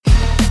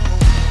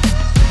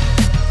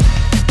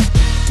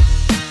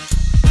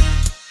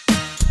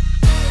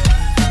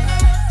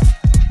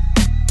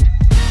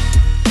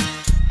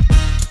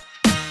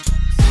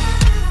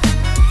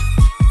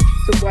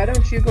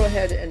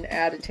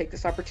add and take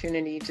this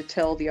opportunity to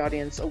tell the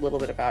audience a little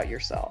bit about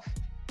yourself.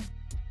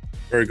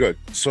 Very good.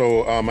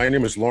 So my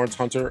name is Lawrence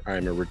Hunter.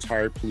 I'm a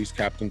retired police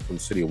captain from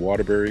the city of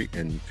Waterbury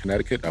in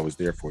Connecticut. I was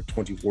there for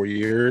 24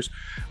 years.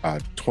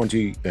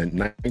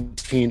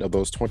 19 of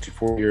those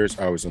 24 years,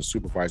 I was in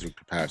supervisory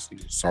capacity,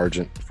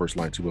 sergeant, first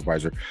line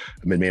supervisor,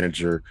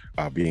 manager,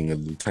 being a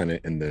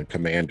lieutenant, and then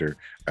commander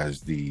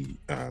as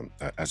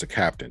a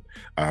captain.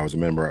 I was a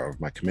member of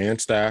my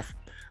command staff.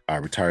 I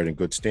retired in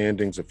good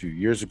standings a few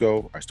years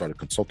ago. I started a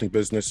consulting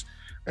business,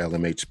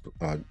 LMH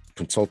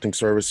Consulting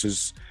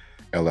Services,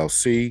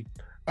 LLC.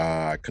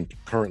 I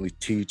currently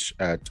teach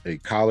at a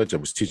college. I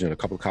was teaching at a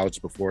couple of colleges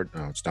before.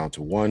 It's down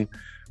to one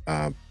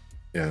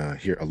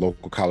here, a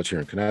local college here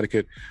in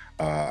Connecticut.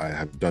 I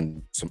have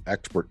done some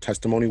expert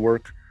testimony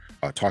work,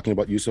 talking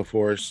about use of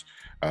force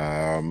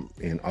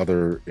in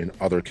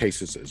other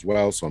cases as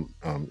well. So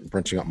I'm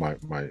branching out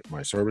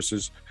my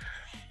services.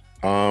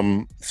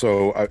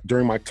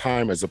 During my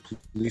time as a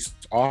police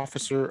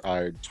officer,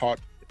 I taught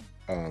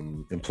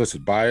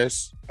implicit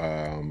bias.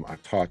 I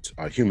taught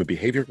human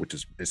behavior, which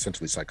is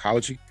essentially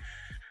psychology.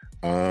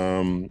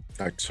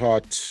 I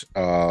taught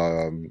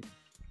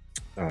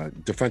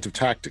defensive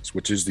tactics,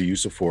 which is the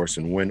use of force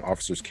and when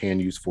officers can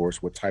use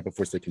force, what type of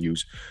force they can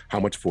use, how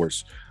much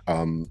force,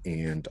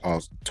 and I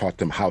taught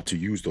them how to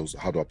use those,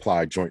 how to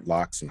apply joint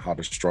locks and how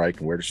to strike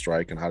and where to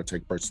strike and how to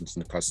take persons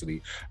into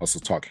custody. I also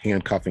taught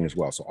handcuffing as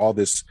well. So all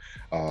this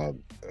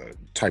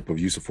type of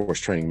use of force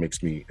training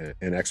makes me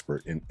an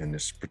expert in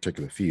this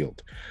particular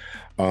field.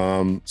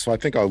 So I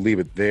think I'll leave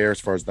it there as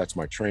far as that's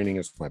my training,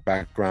 it's my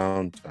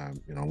background.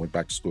 I went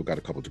back to school, got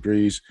a couple of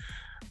degrees.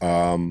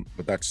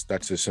 But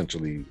that's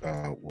essentially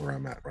where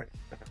I'm at right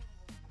now.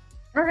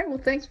 All right. Well,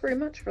 thanks very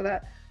much for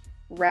that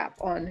wrap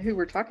on who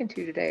we're talking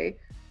to today.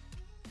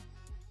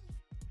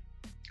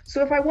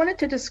 So if I wanted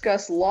to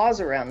discuss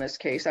laws around this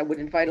case, I would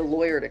invite a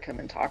lawyer to come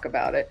and talk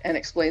about it and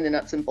explain the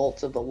nuts and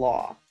bolts of the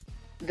law.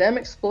 Them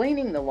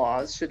explaining the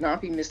laws should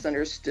not be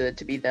misunderstood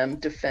to be them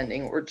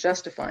defending or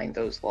justifying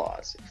those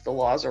laws. If the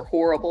laws are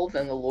horrible,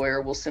 then the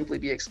lawyer will simply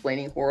be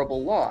explaining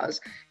horrible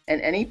laws,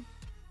 and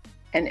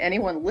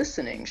anyone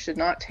listening should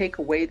not take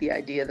away the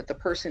idea that the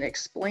person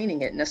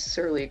explaining it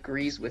necessarily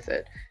agrees with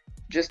it.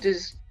 Just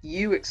as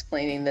you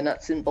explaining the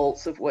nuts and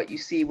bolts of what you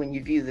see when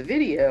you view the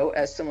video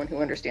as someone who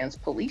understands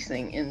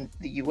policing in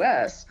the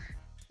US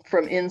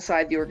from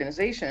inside the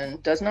organization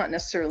does not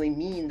necessarily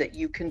mean that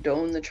you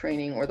condone the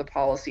training or the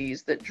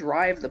policies that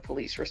drive the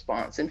police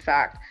response. In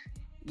fact,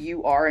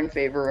 you are in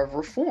favor of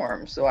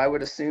reform. So I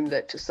would assume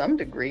that to some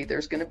degree,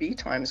 there's going to be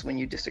times when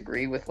you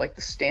disagree with like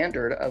the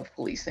standard of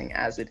policing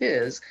as it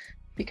is,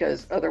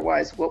 because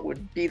otherwise what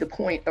would be the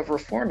point of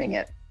reforming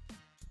it?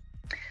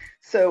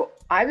 So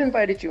I've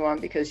invited you on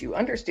because you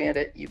understand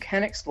it, you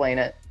can explain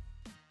it.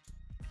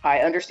 I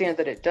understand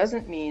that it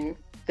doesn't mean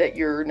that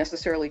you're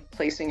necessarily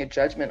placing a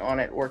judgment on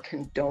it or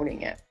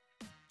condoning it.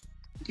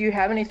 Do you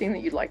have anything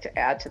that you'd like to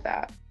add to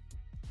that?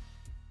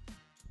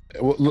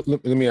 Well,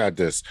 let me add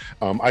this.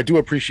 I do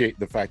appreciate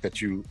the fact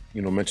that you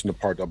mentioned the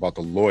part about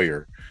the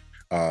lawyer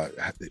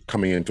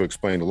coming in to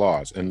explain the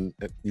laws, and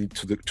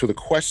to the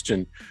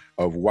question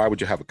of why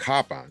would you have a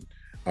cop on?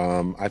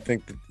 I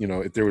think that,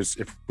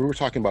 if we were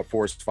talking about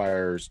forest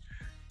fires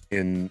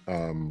in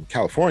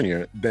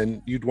California,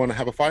 then you'd want to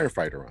have a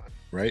firefighter on,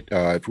 right?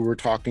 If we were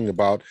talking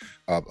about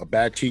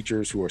bad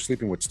teachers who are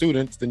sleeping with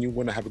students, then you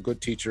want to have a good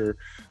teacher,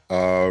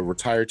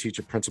 retired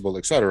teacher, principal,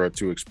 et cetera,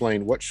 to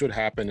explain what should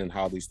happen and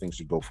how these things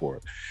should go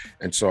forward.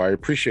 And so I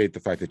appreciate the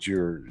fact that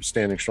you're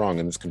standing strong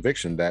in this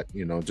conviction that,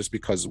 just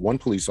because one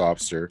police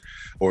officer,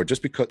 or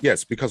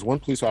because one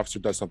police officer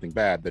does something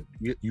bad, that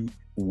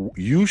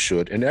you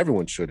should, and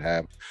everyone should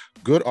have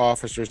good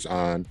officers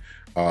on,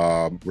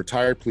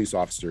 retired police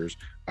officers,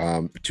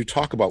 to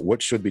talk about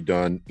what should be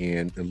done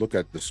and look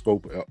at the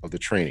scope of the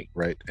training,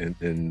 right?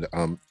 And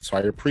so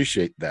I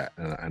appreciate that,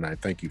 and I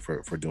thank you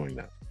for doing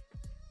that.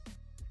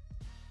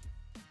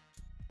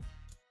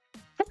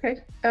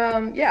 Okay,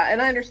 yeah,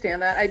 and I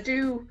understand that.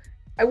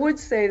 I would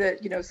say that,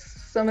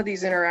 some of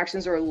these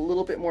interactions are a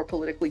little bit more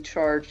politically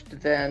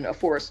charged than a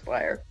forest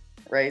fire,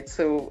 right?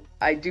 So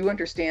I do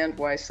understand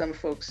why some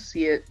folks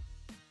see it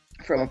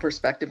from a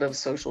perspective of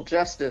social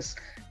justice,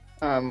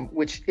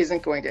 which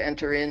isn't going to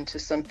enter into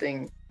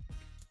something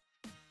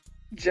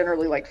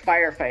generally like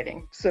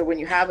firefighting. So when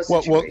you have a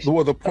situation,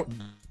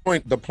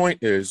 the point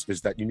is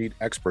that you need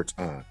experts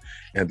on,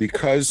 and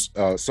because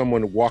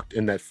someone walked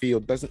in that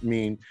field doesn't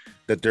mean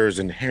that there is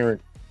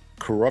inherent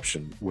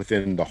corruption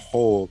within the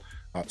whole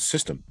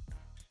system.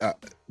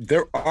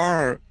 There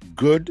are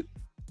good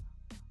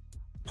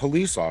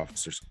police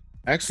officers,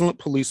 excellent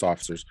police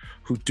officers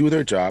who do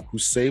their job, who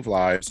save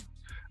lives,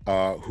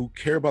 who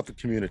care about the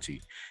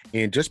community.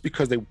 And just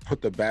because they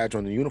put the badge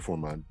on the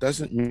uniform on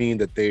doesn't mean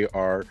that they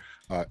are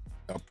a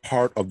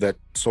part of that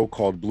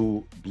so-called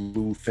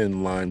blue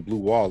thin line, blue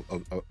wall,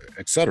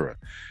 et cetera.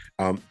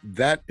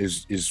 That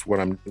is what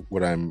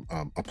I'm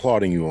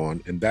applauding you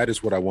on, and that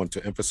is what I want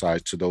to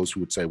emphasize to those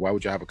who would say, "Why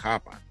would you have a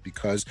cop on?"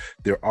 Because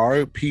there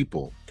are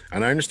people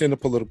And I understand the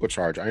political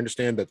charge. I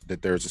understand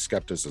that there's a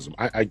skepticism.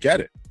 I get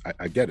it.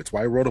 I get it. It's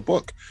why I wrote a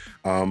book.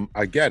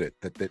 I get it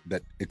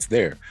that it's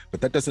there,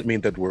 but that doesn't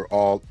mean that we're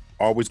all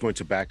always going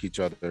to back each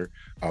other.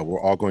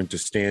 We're all going to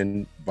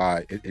stand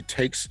by. It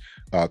takes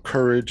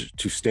courage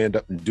to stand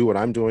up and do what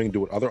I'm doing,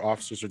 do what other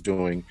officers are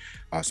doing,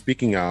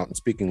 speaking out and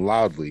speaking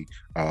loudly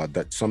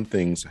that some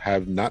things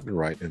have not been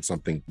right and some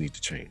things need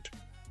to change.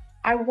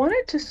 I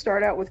wanted to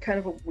start out with kind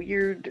of a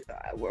weird,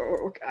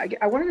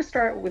 I wanted to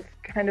start with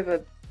kind of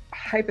a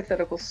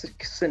hypothetical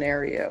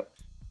scenario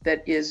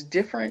that is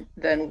different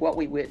than what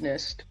we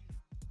witnessed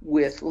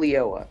with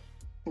Leoya.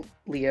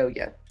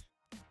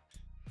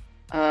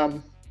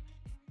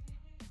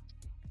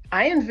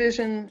 I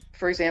envision,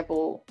 for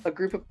example, a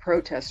group of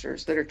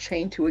protesters that are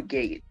chained to a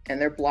gate and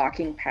they're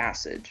blocking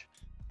passage.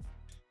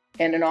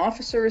 And an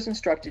officer is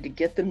instructed to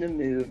get them to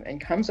move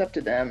and comes up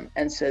to them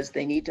and says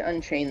they need to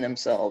unchain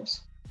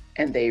themselves,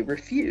 and they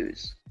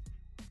refuse.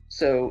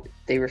 So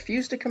they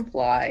refuse to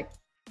comply,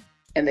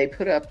 and they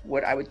put up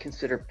what I would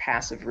consider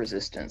passive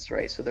resistance,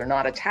 right? So they're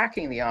not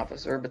attacking the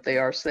officer, but they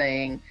are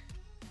saying,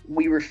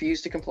 we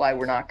refuse to comply.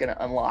 We're not going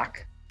to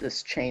unlock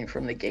this chain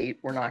from the gate.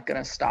 We're not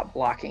going to stop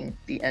blocking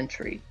the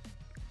entry.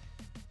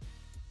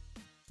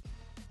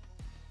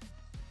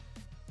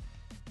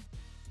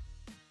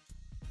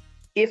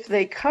 If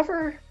they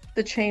cover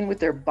the chain with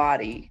their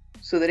body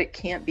so that it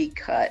can't be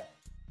cut,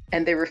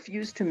 and they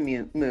refuse to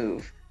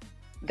move,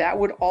 that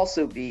would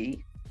also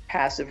be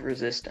passive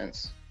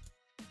resistance.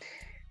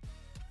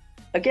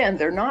 Again,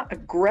 they're not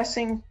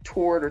aggressing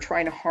toward or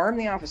trying to harm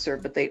the officer,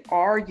 but they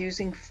are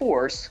using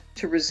force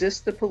to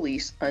resist the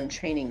police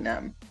unchaining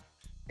them.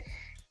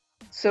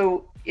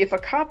 So if a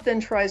cop then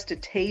tries to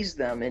tase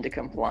them into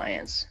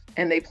compliance,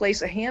 and they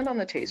place a hand on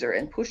the taser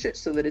and push it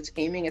so that it's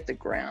aiming at the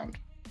ground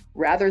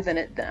rather than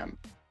at them,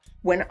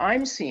 when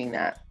I'm seeing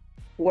that,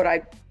 what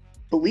I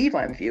believe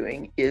I'm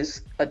viewing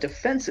is a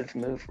defensive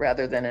move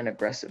rather than an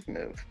aggressive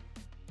move.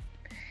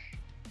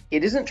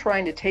 It isn't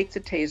trying to take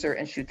the taser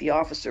and shoot the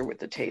officer with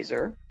the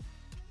taser.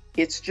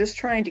 It's just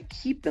trying to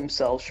keep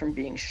themselves from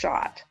being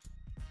shot.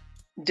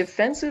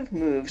 Defensive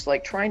moves,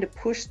 like trying to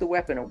push the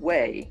weapon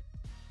away,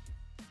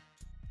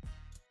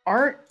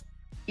 aren't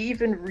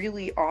even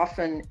really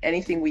often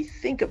anything we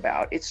think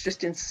about. It's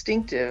just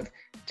instinctive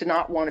to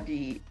not want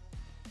to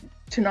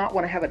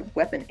have a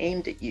weapon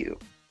aimed at you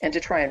and to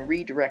try and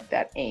redirect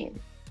that aim.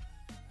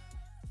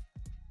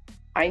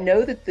 I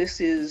know that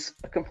this is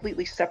a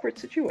completely separate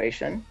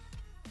situation,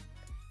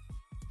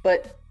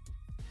 but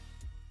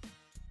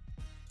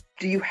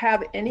do you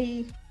have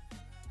any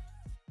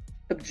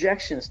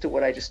objections to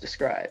what I just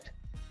described?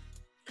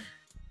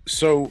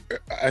 So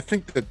I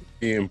think that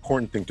the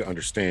important thing to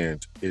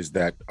understand is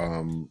that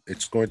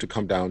it's going to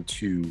come down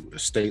to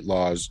state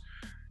laws,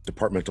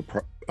 departmental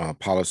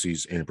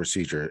policies and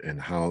procedure,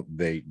 and how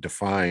they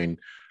define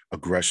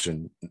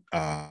aggression,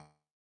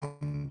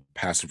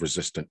 passive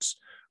resistance,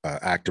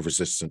 active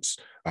resistance.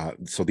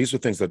 So these are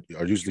things that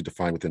are usually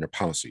defined within their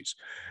policies.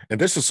 And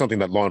this is something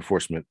that law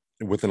enforcement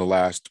within the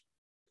last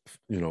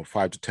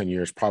 5 to 10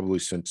 years, probably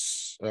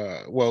since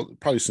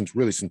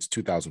since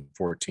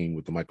 2014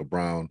 with the Michael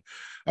Brown,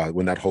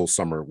 when that whole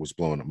summer was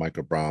blowing up,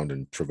 Michael Brown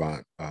and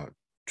Trayvon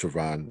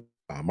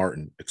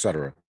Martin, et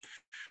cetera.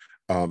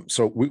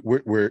 So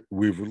we're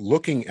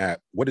looking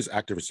at what is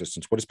active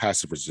resistance, what is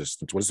passive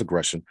resistance, what is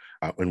aggression,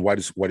 and what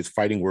is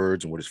fighting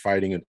words and what is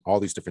fighting, and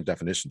all these different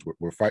definitions.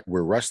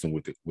 We're wrestling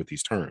with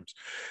these terms,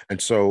 and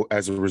so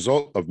as a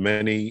result of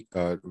many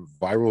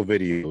viral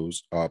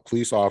videos,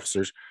 police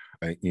officers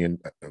in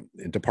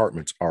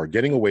departments are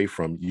getting away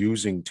from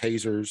using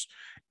tasers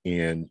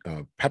and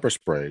pepper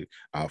spray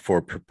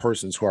for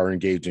persons who are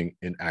engaging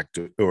in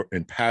active or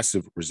in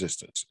passive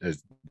resistance,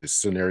 as the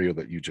scenario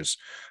that you just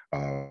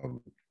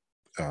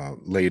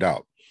laid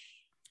out.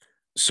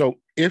 So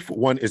if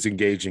one is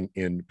engaging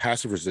in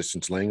passive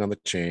resistance, laying on the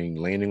chain,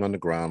 landing on the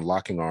ground,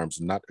 locking arms,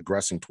 and not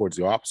aggressing towards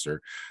the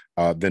officer,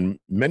 then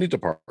many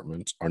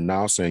departments are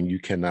now saying you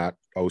cannot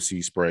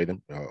OC spray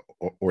them,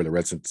 or the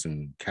residents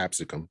in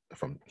capsicum,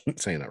 if I'm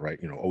saying that right,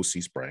 OC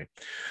spray,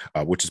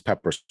 which is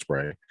pepper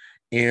spray,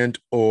 and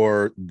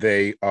or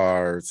they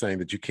are saying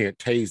that you can't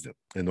tase them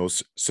in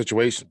those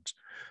situations.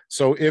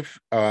 So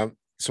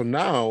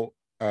now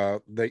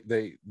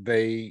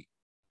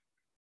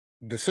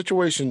the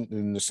situation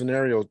in the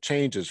scenario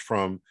changes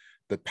from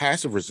the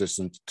passive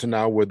resistance to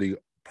now where the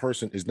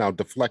person is now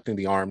deflecting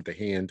the arm, the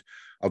hand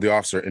of the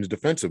officer in a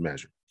defensive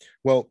measure.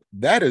 Well,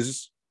 that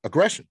is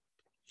aggression.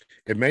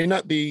 It may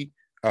not be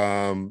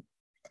the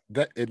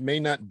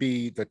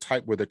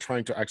type where they're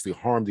trying to actually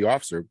harm the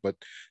officer, but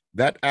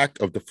that act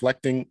of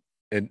deflecting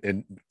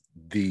and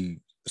the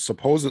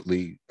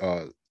supposedly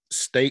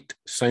state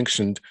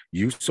sanctioned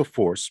use of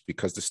force,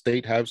 because the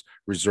state has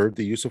reserved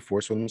the use of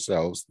force for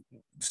themselves.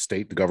 The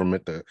state, the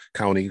government, the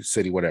county,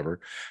 city, whatever,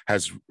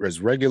 has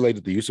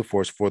regulated the use of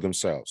force for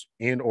themselves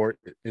and or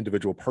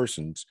individual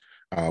persons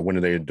when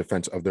they're in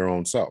defense of their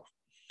own self.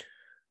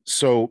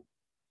 So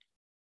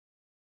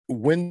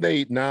when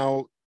they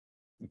now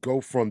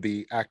go from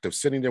the act of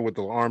sitting there with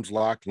the arms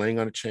locked, laying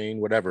on a chain,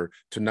 whatever,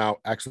 to now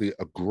actually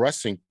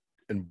aggressing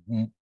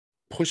and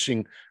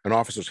pushing an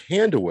officer's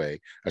hand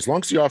away, as long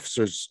as the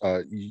officer's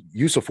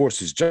use of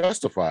force is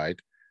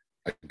justified.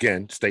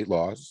 Again, state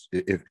laws.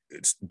 If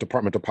it's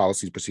departmental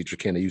policies, procedure,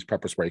 can they use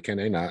pepper spray? Can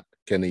they not?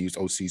 Can they use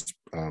OCs?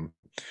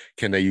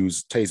 Can they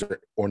use taser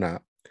or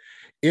not?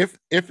 If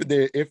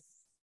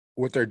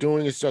what they're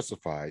doing is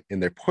justified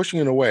and they're pushing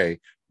it away,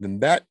 then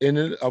that in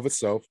and of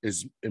itself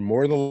is in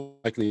more than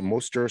likely in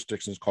most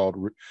jurisdictions called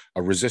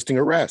a resisting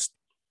arrest,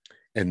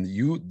 and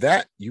you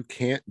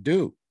can't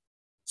do.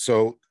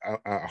 So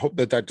I hope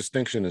that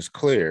distinction is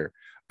clear.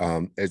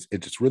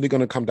 It's really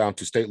going to come down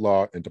to state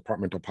law and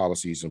departmental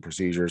policies and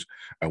procedures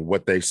and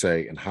what they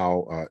say and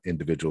how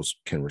individuals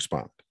can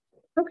respond.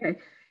 Okay.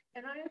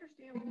 And I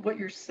understand what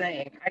you're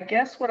saying. I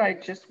guess what I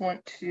just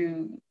want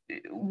to,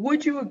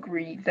 would you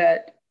agree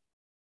that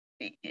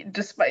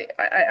despite,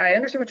 I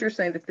understand what you're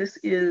saying, that this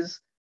is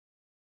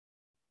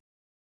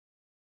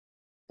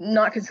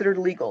not considered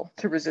legal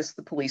to resist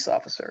the police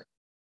officer,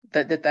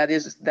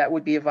 that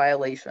would be a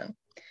violation.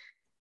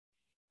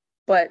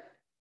 But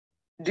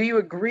do you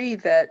agree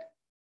that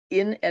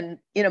in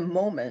a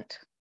moment,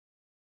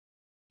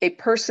 a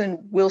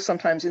person will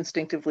sometimes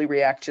instinctively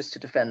react just to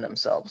defend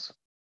themselves?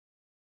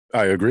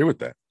 I agree with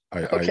that.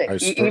 Okay. I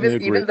certainly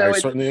agree. Even though I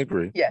certainly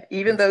agree. Yeah,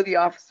 even though the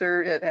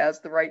officer has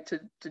the right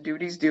to do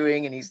what he's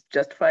doing and he's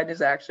justified in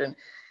his action,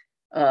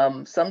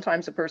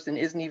 sometimes a person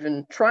isn't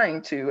even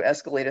trying to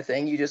escalate a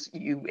thing.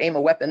 You aim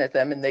a weapon at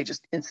them and they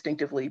just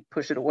instinctively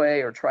push it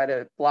away or try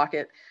to block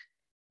it.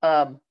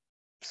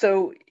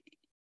 So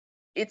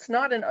it's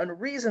not an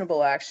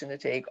unreasonable action to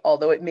take,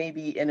 although it may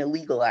be an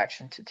illegal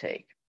action to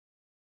take.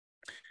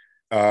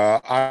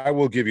 I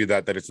will give you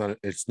that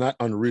it's not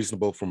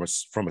unreasonable from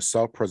a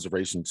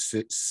self-preservation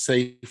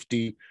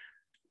safety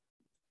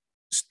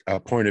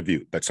point of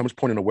view, that someone's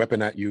pointing a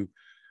weapon at you,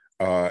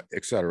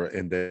 et cetera,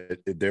 and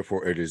that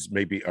therefore it is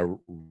maybe a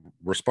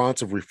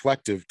responsive,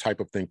 reflective type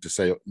of thing to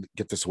say,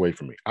 get this away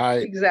from me.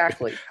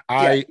 Exactly.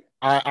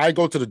 I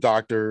go to the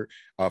doctor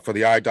for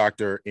the eye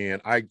doctor,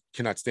 and I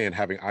cannot stand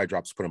having eye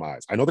drops put in my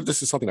eyes. I know that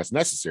this is something that's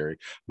necessary,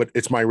 but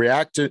it's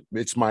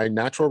my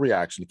natural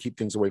reaction to keep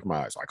things away from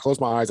my eyes. So I close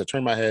my eyes, I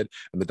turn my head,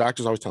 and the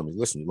doctor's always telling me,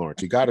 listen,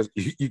 Lawrence, you gotta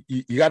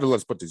let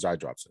us put these eye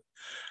drops in.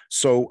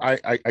 So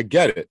I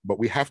get it, but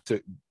we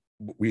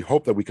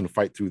hope that we can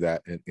fight through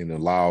that and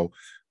allow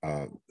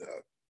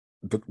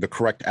the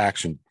correct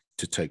action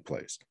to take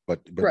place.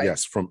 But right.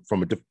 Yes, from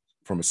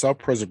a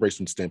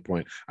self-preservation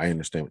standpoint, I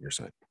understand what you're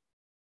saying.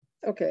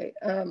 Okay.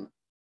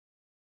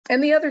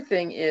 And the other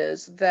thing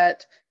is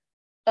that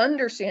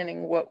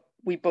understanding what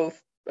we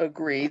both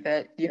agree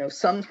that,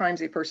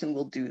 sometimes a person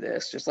will do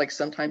this, just like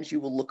sometimes you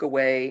will look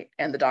away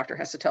and the doctor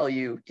has to tell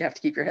you, you have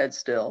to keep your head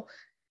still.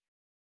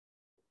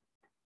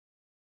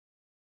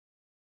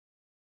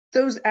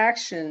 Those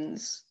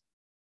actions,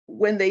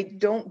 when they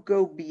don't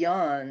go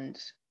beyond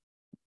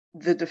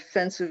the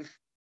defensive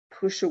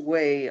push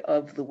away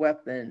of the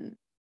weapon,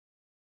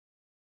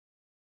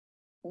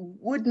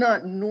 would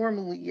not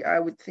normally, I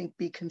would think,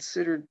 be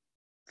considered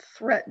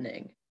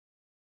threatening.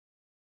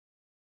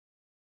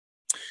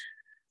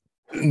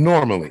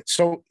 Normally.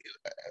 So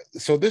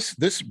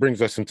this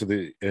brings us into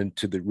the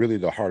really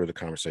the heart of the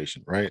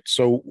conversation, right?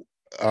 So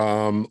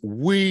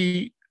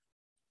we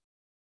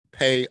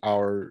pay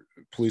our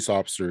police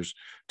officers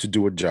to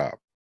do a job,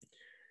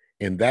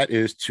 and that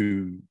is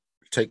to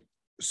take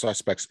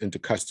suspects into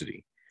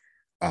custody.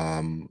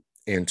 And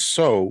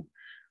so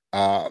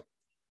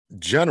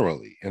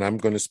generally, and I'm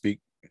going to speak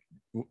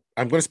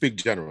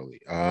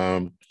generally,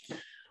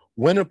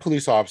 when a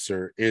police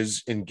officer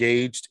is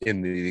engaged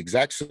in the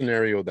exact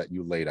scenario that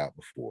you laid out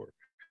before,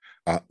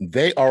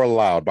 they are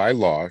allowed by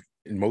law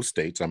in most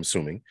states, I'm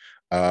assuming,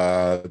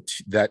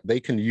 that they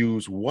can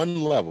use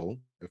one level,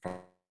 if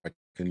I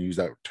can use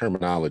that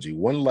terminology,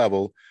 one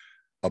level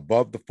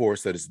above the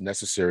force that is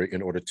necessary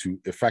in order to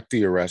effect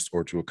the arrest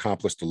or to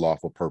accomplish the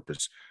lawful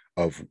purpose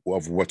of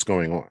what's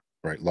going on,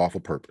 right? Lawful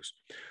purpose.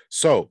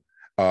 So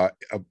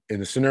in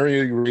the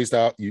scenario you raised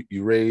out,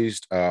 you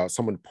raised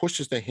someone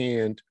pushes the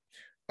hand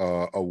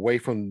away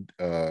from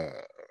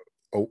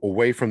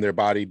their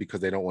body because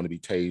they don't want to be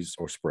tased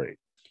or sprayed.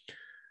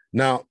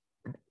 Now,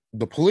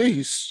 the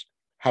police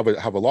have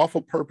a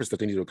lawful purpose that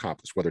they need to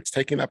accomplish, whether it's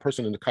taking that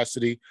person into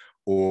custody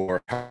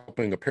or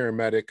helping a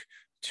paramedic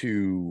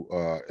to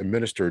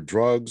administer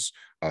drugs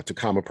to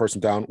calm a person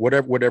down,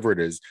 whatever it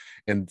is.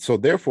 And so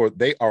therefore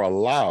they are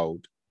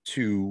allowed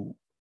to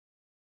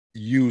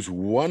use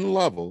one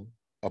level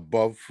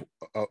above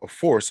a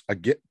force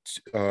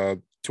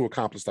to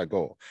accomplish that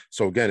goal.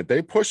 So again, if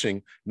they're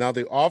pushing, now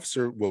the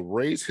officer will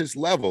raise his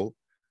level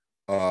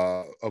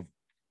of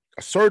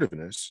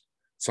assertiveness,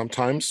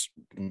 sometimes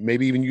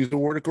maybe even use the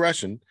word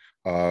aggression,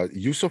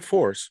 use of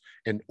force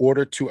in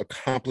order to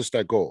accomplish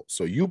that goal.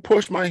 So you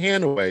push my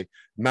hand away,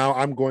 now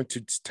I'm going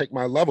to take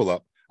my level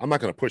up. I'm not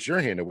going to push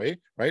your hand away,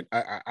 right?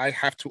 I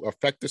have to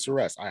effect this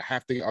arrest. I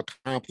have to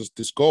accomplish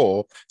this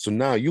goal. So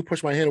now you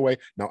push my hand away.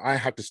 Now I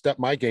have to step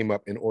my game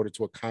up in order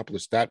to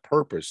accomplish that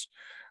purpose.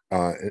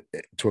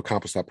 to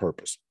accomplish that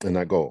purpose and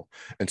that goal.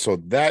 And so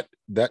that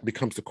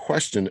becomes the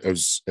question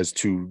as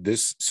to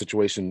this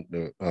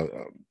situation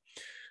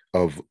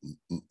of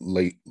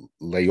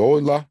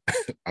Loyola.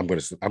 I'm going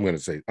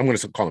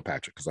to call him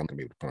Patrick because I'm going to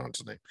be able to pronounce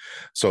his name.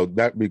 So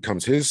that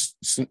becomes his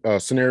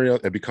scenario.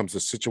 It becomes a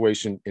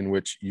situation in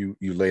which you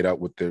laid out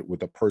with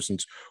the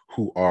persons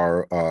who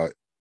are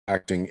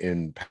acting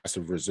in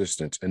passive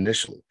resistance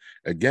initially.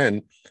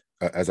 Again,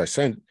 as I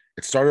said,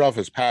 it started off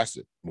as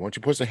passive. Once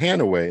you push the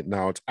hand away,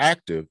 now it's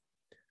active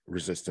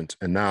resistance,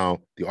 and now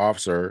the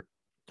officer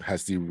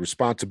has the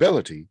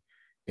responsibility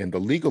and the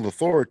legal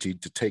authority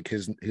to take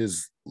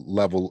his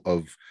level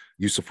of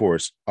use of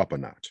force up a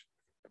notch.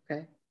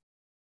 Okay.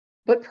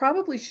 But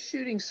probably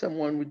shooting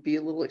someone would be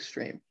a little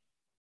extreme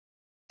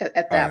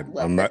at that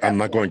level. I'm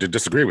not going to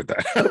disagree with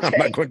that. Okay. I'm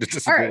not going to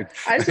disagree. All right.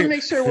 I just want to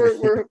make sure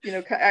we're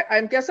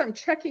I guess I'm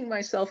checking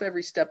myself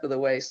every step of the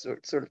way,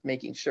 sort of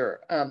making sure.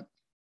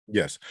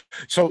 Yes.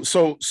 So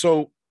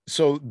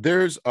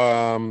there's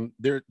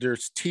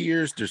there's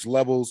tiers, there's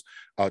levels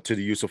to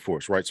the use of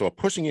force, right? So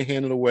pushing your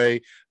hand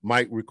away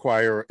might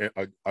require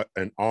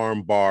an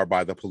arm bar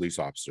by the police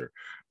officer.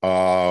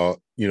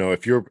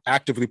 If you're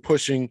actively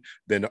pushing,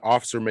 then the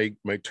officer may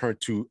turn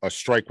to a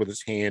strike with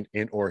his hand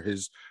and or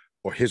his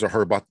or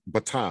her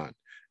baton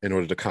in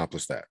order to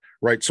accomplish that,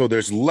 right? So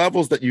there's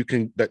levels that you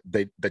can that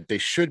they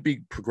should be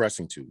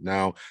progressing to.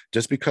 Now,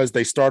 just because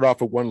they start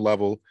off at one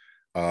level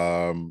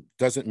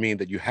doesn't mean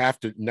that you have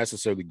to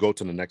necessarily go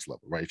to the next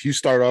level, right? If you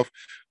start off,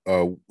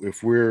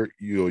 if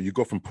you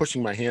go from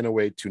pushing my hand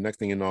away to next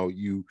thing you know,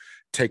 you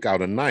take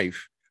out a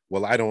knife.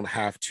 Well, I don't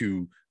have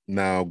to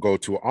now go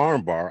to an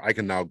arm bar. I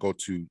can now go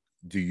to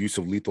the use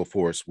of lethal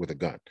force with a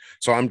gun.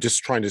 So I'm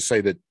just trying to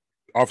say that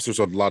officers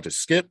are allowed to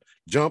skip,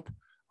 jump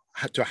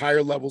to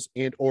higher levels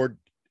and or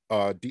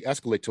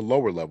de-escalate to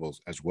lower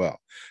levels as well.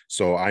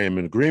 So I am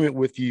in agreement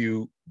with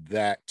you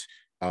that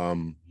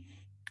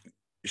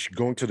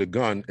going to the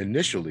gun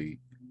initially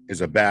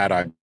is a bad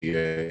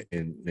idea,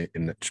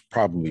 and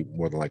probably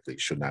more than likely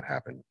should not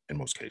happen in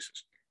most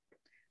cases.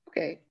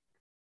 Okay.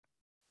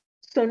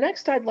 So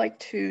next, I'd like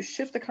to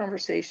shift the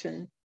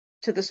conversation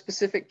to the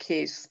specific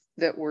case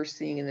that we're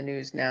seeing in the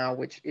news now,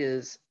 which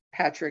is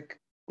Patrick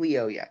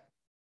Lyoya.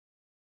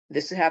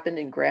 This happened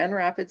in Grand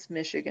Rapids,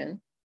 Michigan,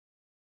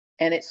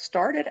 and it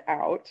started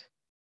out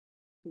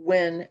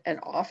when an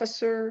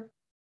officer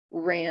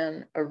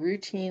ran a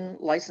routine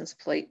license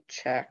plate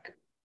check,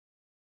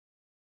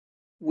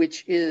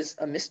 which is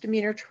a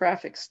misdemeanor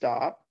traffic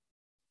stop.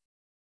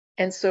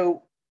 And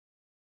so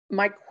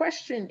my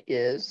question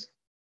is,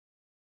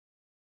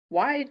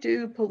 why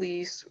do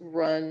police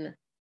run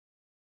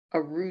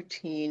a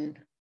routine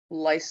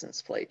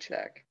license plate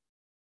check?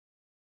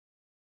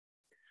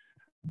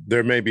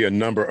 There may be a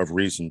number of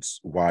reasons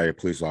why a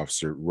police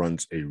officer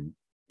runs a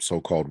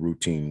so-called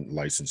routine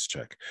license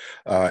check.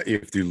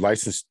 If the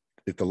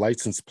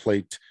license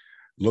plate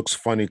looks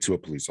funny to a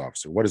police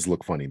officer, what does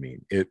look funny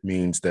mean? It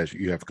means that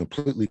you have a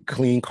completely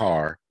clean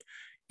car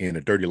and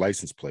a dirty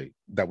license plate.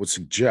 That would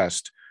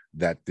suggest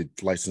that the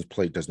license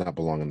plate does not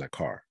belong in that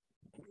car.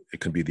 It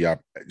can be the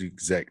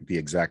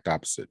exact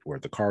opposite, where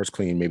the car is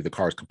clean, maybe the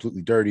car is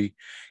completely dirty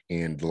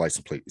and the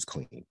license plate is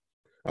clean.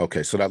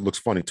 Okay, so that looks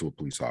funny to a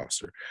police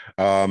officer.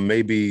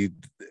 Maybe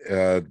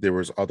there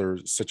was other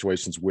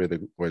situations where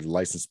the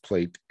license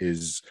plate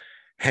is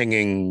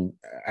hanging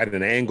at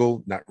an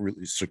angle, not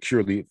really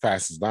securely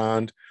fastened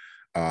on.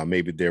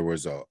 Maybe there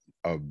was a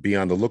be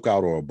on the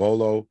lookout or a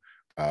bolo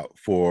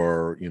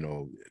for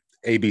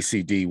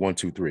ABCD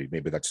 123.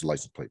 Maybe that's the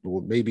license plate.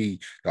 Well, maybe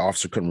the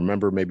officer couldn't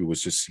remember. Maybe it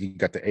was just he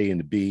got the A and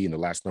the B and the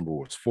last number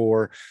was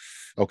 4.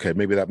 Okay,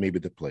 maybe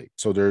the plate.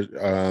 So there's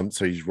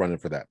so he's running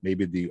for that.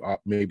 Maybe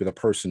the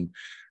person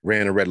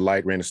ran a red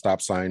light, ran a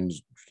stop sign,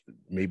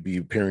 maybe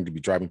appearing to be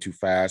driving too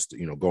fast,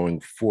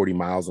 going 40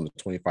 miles in a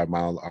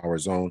 25-mile-an-hour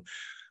zone,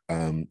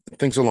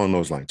 things along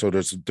those lines. So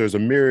there's a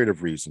myriad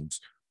of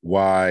reasons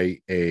why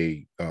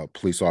a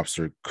police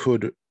officer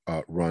could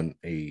run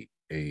a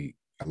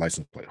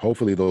license plate.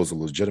 Hopefully those are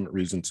legitimate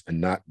reasons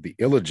and not the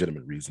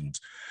illegitimate reasons,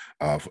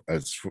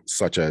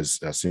 such as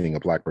seeing a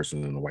black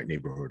person in a white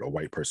neighborhood or a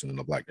white person in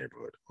a black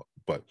neighborhood.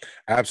 But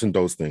absent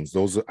those things,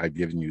 I've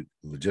given you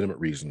legitimate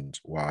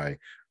reasons why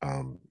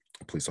a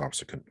police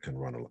officer can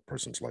run a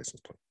person's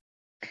license plate.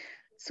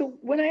 So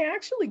when I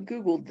actually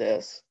Googled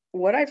this,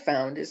 what I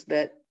found is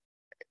that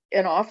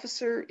an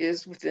officer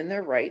is within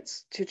their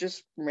rights to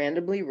just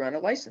randomly run a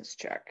license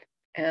check.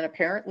 And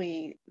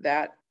apparently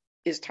that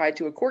is tied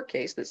to a court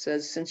case that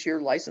says since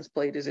your license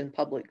plate is in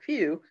public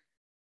view,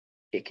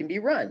 it can be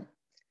run.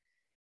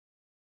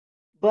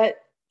 But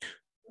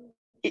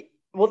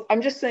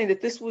I'm just saying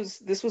that this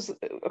was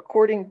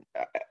according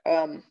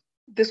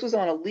this was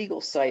on a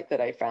legal site that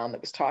I found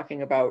that was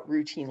talking about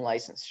routine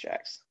license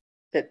checks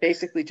that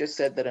basically just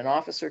said that an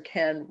officer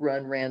can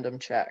run random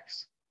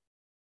checks.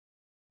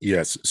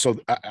 Yes. So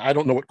I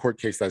don't know what court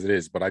case that it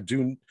is, but I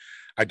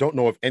don't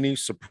know of any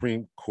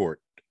Supreme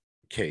Court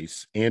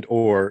case and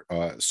or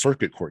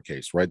circuit court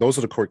case, right? Those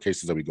are the court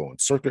cases that we go on.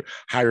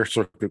 Higher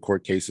circuit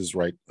court cases,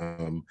 right?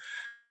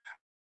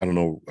 I don't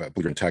know, I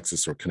believe you're in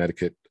Texas or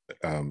Connecticut.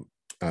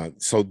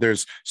 So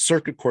there's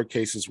circuit court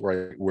cases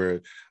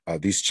where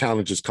these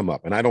challenges come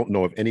up, and I don't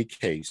know of any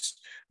case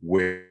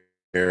where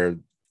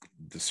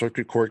the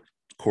circuit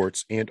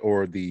courts and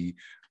or the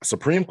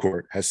Supreme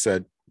Court has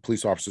said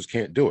police officers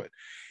can't do it.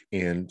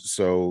 And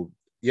so,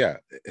 yeah,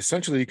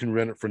 essentially you can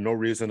rent it for no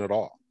reason at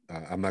all.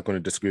 I'm not going to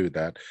disagree with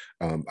that.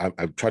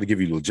 I try to give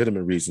you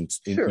legitimate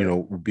reasons,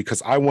 Sure.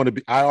 because I want to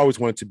be. I always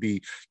want to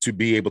be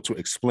able to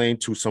explain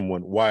to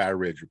someone why I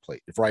read your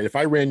plate. If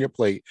I ran your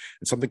plate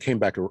and something came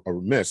back a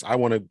miss, I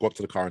want to go up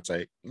to the car and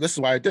say, "This is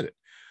why I did it."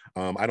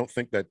 I don't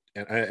think that,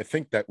 and I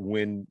think that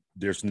when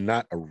there's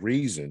not a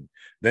reason,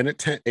 then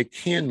it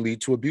can lead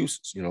to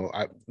abuses. You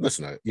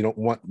don't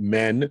want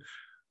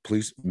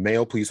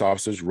male police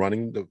officers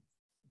running the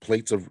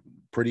plates of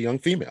pretty young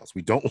females.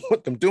 We don't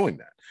want them doing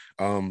that.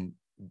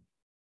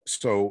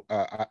 So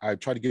I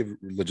try to give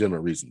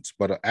legitimate reasons,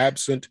 but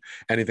absent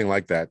anything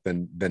like that,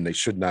 then they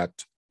should not.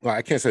 Well,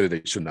 I can't say that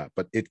they should not,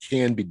 but it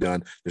can be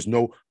done. There's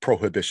no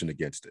prohibition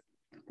against it.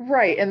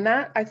 Right, and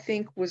that I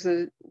think was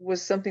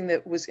something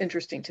that was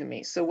interesting to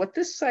me. So what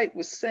this site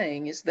was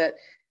saying is that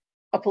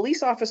a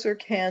police officer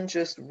can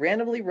just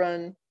randomly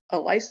run a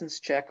license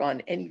check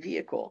on any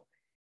vehicle,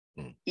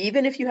 Mm,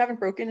 even if you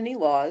haven't broken any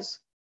laws,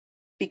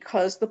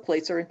 because the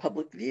plates are in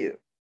public view.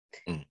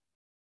 mm,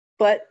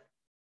 But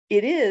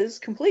it is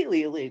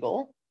completely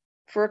illegal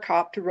for a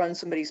cop to run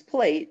somebody's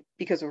plate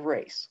because of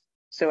race.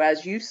 So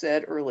as you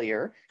said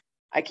earlier,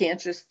 I can't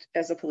just,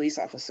 as a police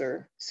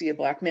officer, see a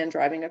black man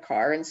driving a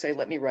car and say,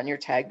 let me run your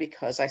tag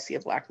because I see a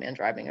black man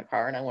driving a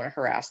car and I want to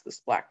harass this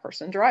black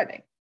person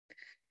driving.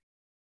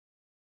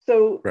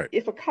 So right.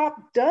 if a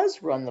cop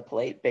does run the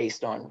plate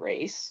based on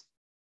race,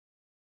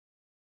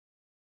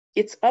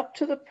 it's up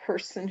to the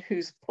person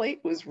whose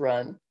plate was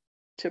run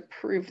to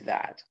prove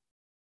that.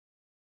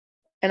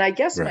 And I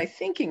guess my Right.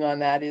 thinking on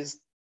that is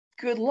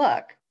good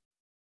luck,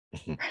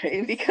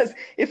 right? Because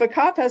if a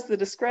cop has the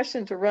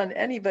discretion to run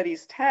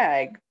anybody's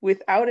tag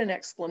without an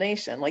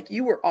explanation, like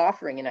you were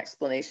offering an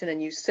explanation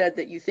and you said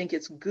that you think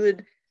it's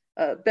good,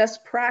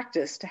 best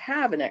practice to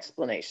have an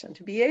explanation,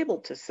 to be able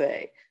to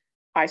say,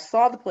 I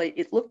saw the plate,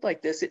 it looked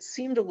like this, it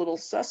seemed a little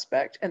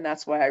suspect, and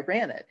that's why I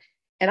ran it.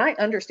 And I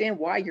understand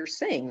why you're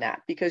saying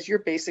that, because you're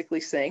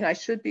basically saying I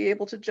should be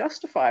able to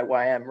justify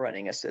why I'm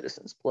running a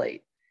citizen's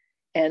plate.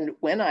 And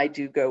when I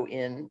do go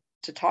in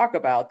to talk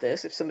about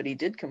this, if somebody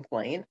did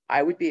complain,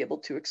 I would be able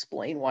to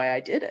explain why I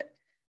did it.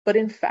 But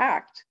in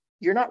fact,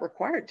 you're not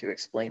required to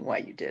explain why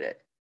you did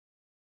it.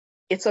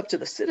 It's up to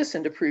the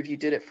citizen to prove you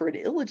did it for an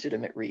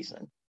illegitimate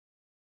reason.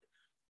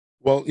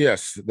 Well,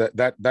 yes,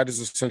 that is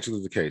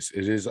essentially the case.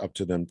 It is up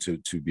to them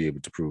to be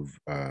able to prove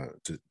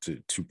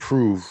to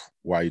prove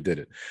why you did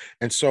it.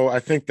 And so I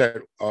think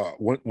that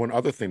one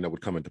other thing that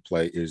would come into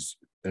play is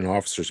an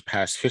officer's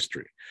past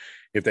history.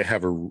 If they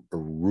have a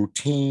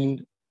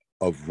routine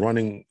of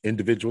running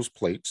individuals'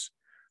 plates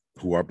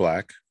who are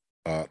black,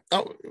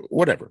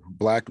 whatever,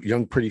 black,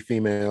 young, pretty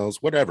females,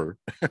 whatever,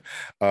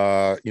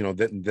 then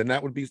that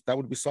would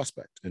be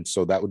suspect, and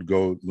so that would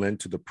go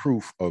lend to the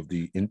proof of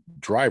the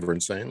driver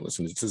and saying,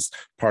 listen, this is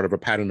part of a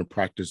pattern of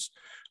practice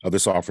of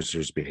this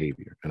officer's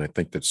behavior. And I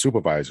think that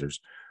supervisors,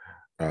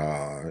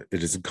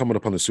 it is incumbent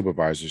upon the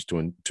supervisors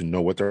to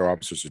know what their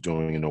officers are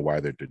doing and know why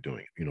they're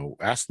doing it.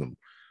 Ask them,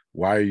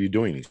 why are you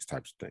doing these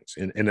types of things?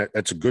 And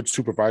that's a good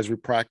supervisory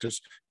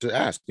practice to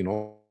ask.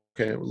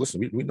 Okay, well,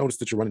 listen, we noticed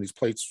that you're running these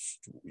plates.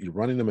 You're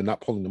running them and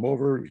not pulling them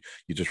over.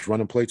 You just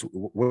running plates.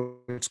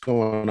 What's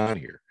going on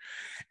here?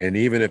 And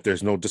even if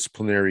there's no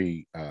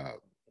disciplinary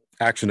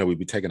action that would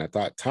be taken at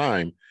that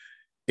time,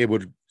 it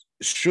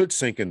should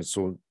sink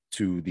into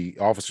to the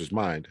officer's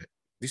mind.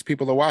 These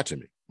people are watching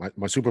me.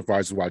 My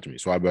supervisor's watching me,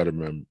 so I better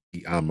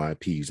be on my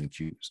P's and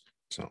Q's.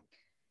 So,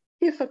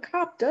 If a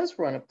cop does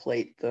run a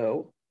plate,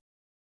 though,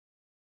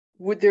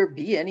 would there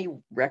be any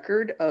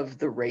record of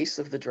the race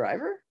of the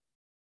driver?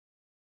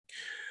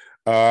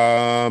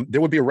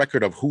 there would be a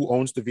record of who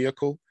owns the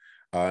vehicle.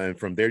 And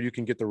from there, you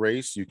can get the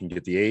race, you can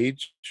get the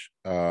age,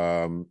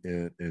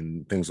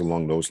 and things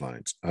along those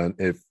lines.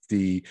 If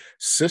the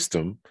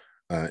system,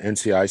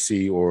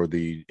 NCIC or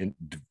the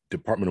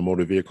Department of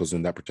Motor Vehicles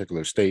in that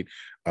particular state,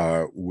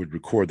 would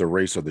record the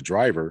race of the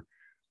driver,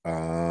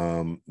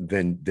 then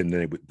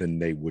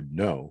they would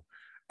know.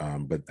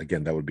 But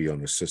again, that would be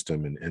on the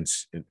system and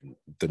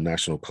the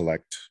national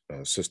collect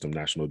system,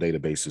 national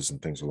databases,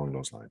 and things along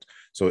those lines.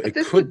 So But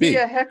it could be.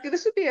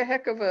 this would be a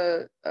heck of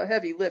a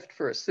heavy lift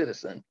for a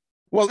citizen.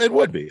 Well, it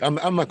would be. I'm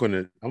not going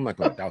to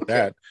doubt Okay.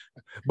 that.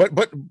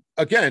 But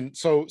again,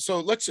 so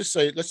let's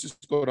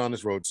just go down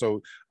this road.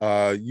 So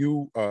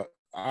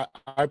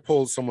I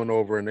pull someone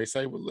over and they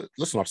say, well,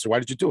 listen, officer, why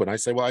did you do it? And I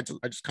say, well, I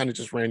just kind of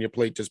just ran your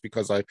plate just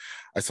because I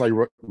saw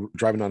you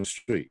driving down the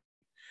street.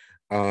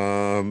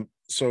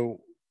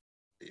 So,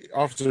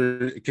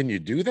 officer, can you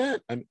do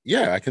that?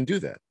 Yeah, I can do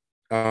that.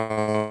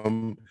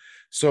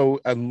 So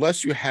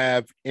unless you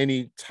have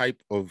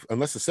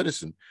unless a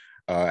citizen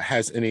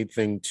has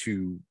anything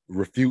to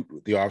refute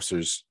the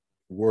officer's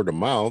word of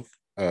mouth,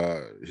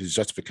 his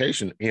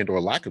justification and or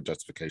lack of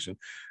justification,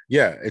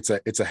 yeah, it's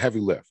a heavy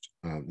lift.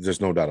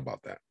 There's no doubt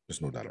about that.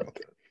 There's no doubt about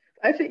that.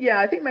 I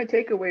think my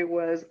takeaway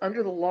was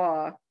under the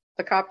law,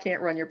 a cop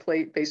can't run your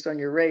plate based on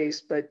your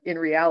race, but in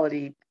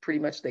reality, pretty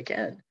much they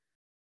can.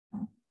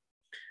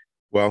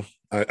 Well,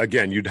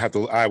 again, you'd have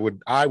to. I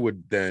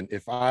would then,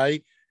 if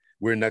I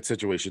were in that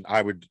situation,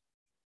 I would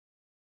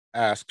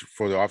ask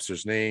for the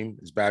officer's name,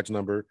 his badge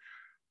number,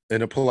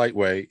 in a polite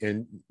way,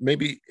 and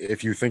maybe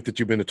if you think that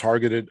you've been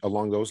targeted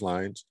along those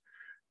lines,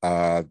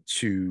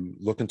 to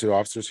look into the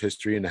officer's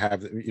history and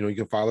have, you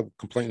can file a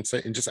complaint and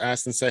say, and just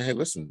ask and say, hey,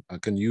 listen,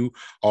 can you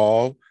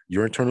all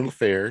your internal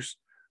affairs,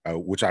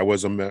 which I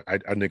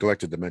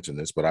neglected to mention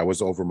this, but I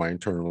was over my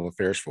internal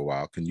affairs for a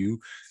while. Can you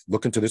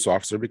look into this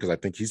officer, because I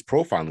think he's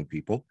profiling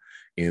people,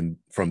 and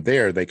from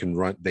there they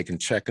can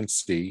check and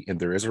see, and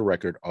there is a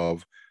record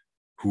of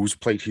whose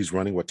plate he's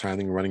running, what time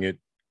they're running it,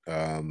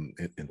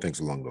 and things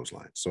along those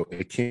lines. So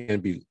it can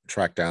be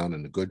tracked down,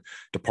 and a good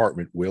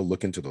department will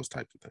look into those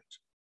types of things.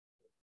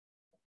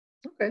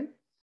 Okay.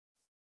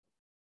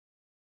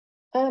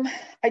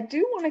 I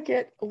do want to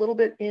get a little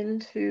bit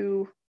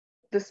into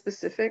the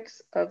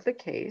specifics of the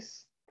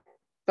case,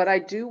 but I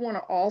do want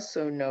to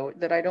also note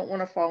that I don't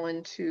want to fall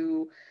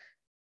into,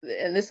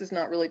 and this is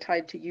not really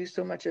tied to you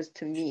so much as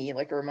to me,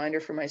 like a reminder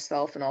for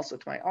myself and also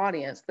to my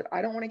audience, that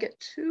I don't want to get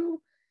too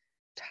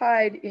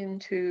tied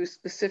into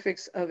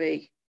specifics of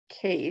a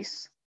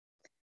case,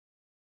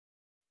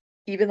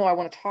 even though I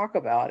want to talk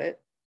about it,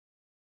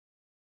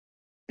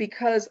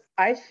 because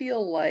I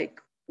feel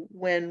like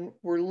when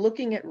we're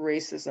looking at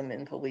racism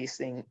in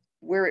policing,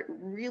 where it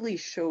really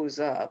shows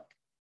up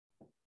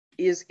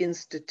is in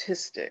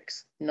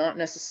statistics, not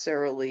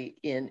necessarily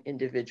in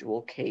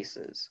individual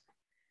cases.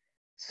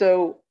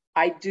 So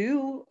I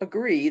do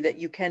agree that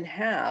you can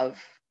have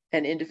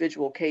an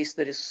individual case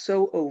that is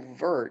so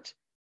overt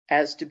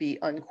as to be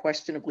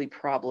unquestionably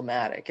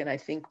problematic. And I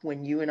think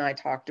when you and I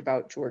talked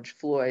about George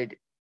Floyd,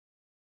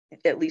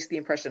 at least the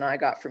impression I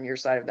got from your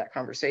side of that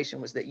conversation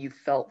was that you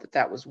felt that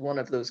that was one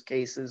of those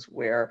cases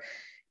where,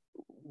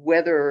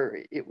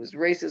 whether it was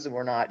racism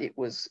or not, it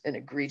was an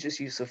egregious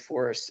use of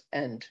force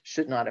and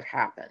should not have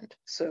happened.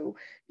 So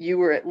you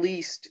were at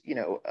least,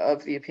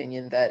 of the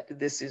opinion that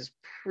this is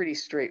pretty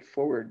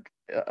straightforward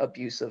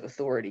abuse of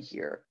authority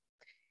here.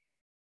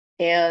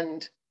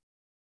 And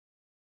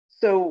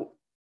so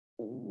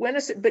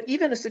but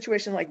even a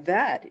situation like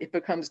that, it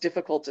becomes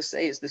difficult to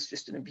say, is this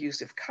just an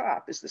abusive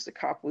cop? Is this a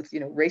cop with,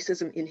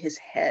 racism in his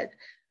head?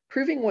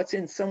 Proving what's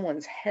in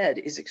someone's head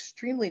is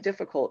extremely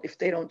difficult if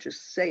they don't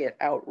just say it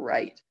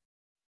outright.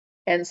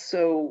 And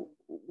so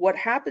what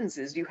happens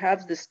is you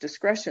have this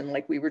discretion,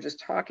 like we were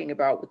just talking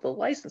about with the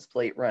license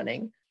plate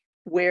running,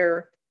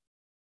 where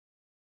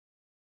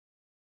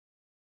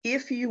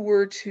if you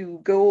were to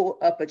go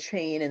up a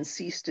chain and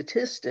see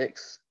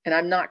statistics, and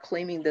I'm not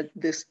claiming that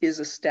this is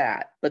a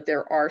stat, but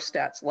there are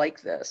stats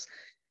like this.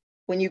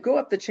 When you go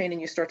up the chain and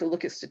you start to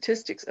look at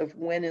statistics of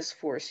when is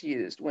force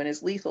used, when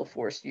is lethal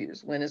force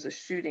used, when is a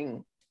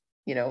shooting,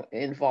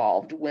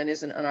 involved, when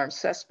is an unarmed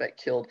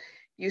suspect killed,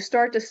 you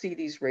start to see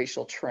these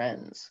racial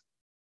trends.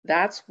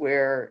 That's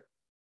where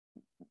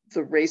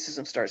the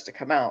racism starts to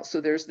come out.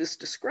 So there's this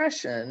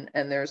discretion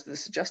and there's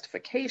this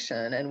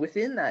justification, and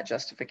within that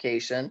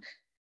justification,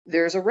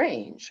 there's a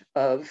range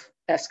of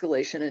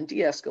escalation and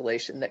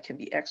de-escalation that can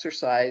be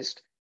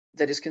exercised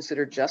that is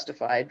considered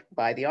justified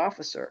by the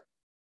officer.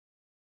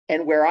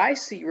 And where I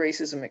see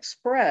racism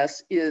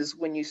expressed is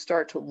when you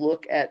start to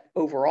look at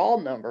overall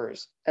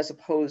numbers as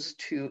opposed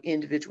to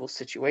individual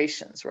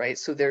situations, right?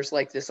 So there's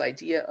like this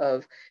idea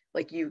of,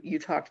 like you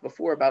talked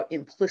before about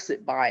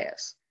implicit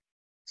bias.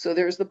 So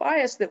there's the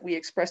bias that we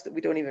express that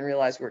we don't even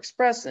realize we're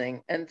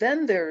expressing. And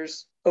then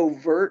there's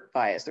overt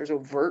bias, there's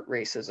overt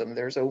racism,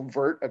 there's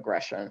overt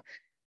aggression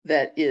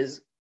that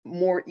is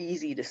more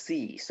easy to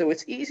see. So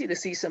it's easy to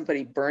see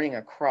somebody burning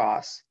a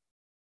cross,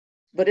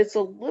 but it's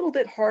a little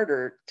bit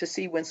harder to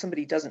see when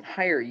somebody doesn't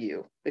hire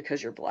you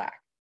because you're Black.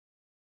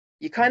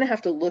 You kind of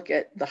have to look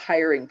at the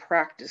hiring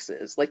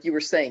practices. Like you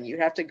were saying, you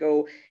have to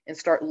go and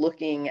start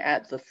looking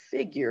at the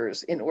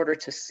figures in order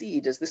to see,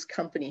 does this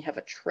company have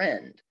a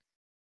trend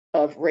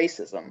of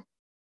racism?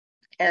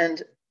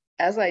 And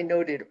as I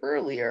noted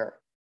earlier,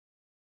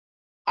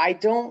 I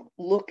don't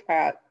look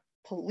at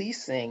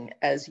policing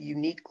as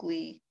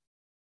uniquely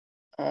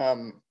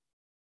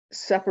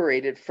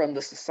separated from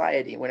the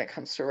society when it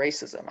comes to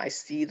racism. I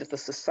see that the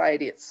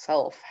society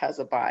itself has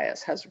a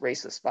bias, has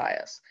racist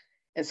bias.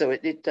 And so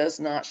it does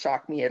not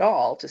shock me at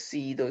all to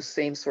see those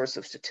same sorts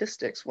of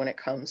statistics when it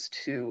comes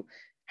to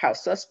how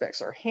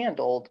suspects are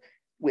handled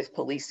with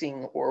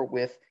policing or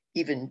with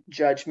even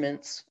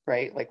judgments,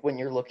 right? Like when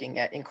you're looking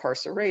at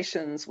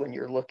incarcerations, when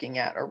you're looking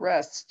at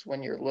arrests,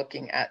 when you're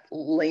looking at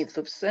length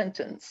of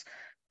sentence,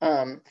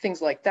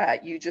 things like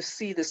that. You just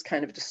see this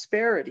kind of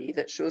disparity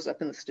that shows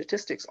up in the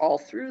statistics all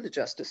through the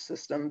justice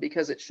system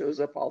because it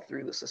shows up all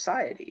through the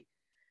society.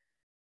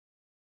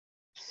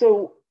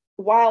 So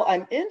while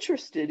I'm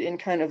interested in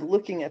kind of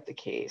looking at the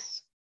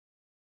case,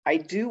 I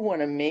do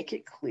want to make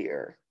it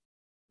clear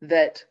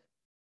that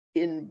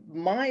in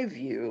my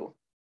view,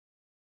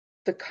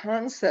 the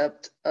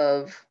concept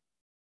of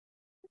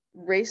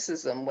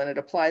racism, when it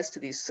applies to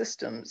these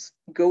systems,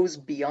 goes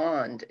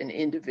beyond an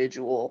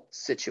individual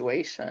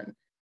situation,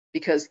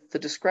 because the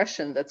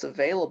discretion that's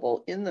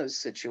available in those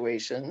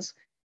situations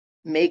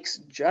makes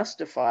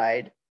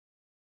justified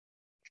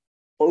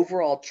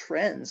overall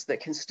trends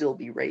that can still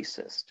be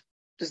racist.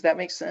 Does that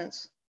make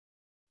sense?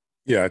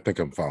 Yeah, I think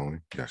I'm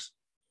following. Yes.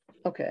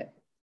 Okay.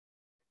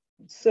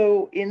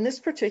 So in this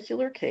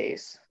particular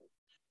case,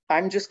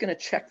 I'm just going to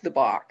check the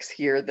box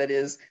here that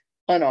is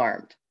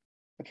unarmed.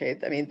 Okay,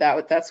 I mean,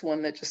 that's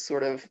one that just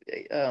sort of,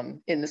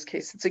 in this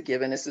case, it's a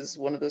given. This is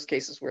one of those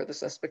cases where the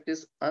suspect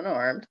is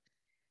unarmed.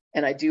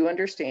 And I do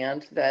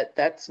understand that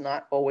that's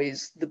not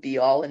always the be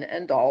all and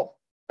end all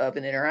of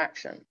an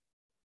interaction.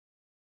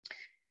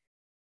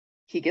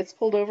 He gets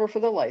pulled over for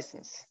the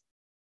license.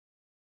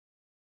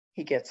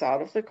 He gets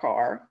out of the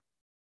car,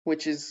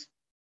 which is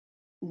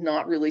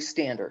not really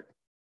standard.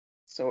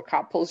 So a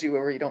cop pulls you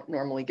over, you don't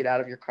normally get out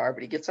of your car,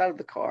 but he gets out of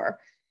the car,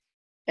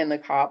 and the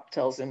cop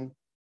tells him,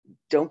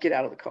 don't get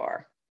out of the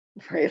car,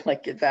 right?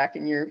 Like, get back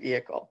in your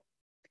vehicle.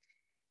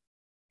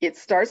 It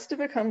starts to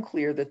become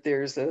clear that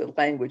there's a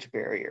language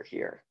barrier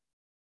here.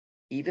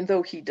 Even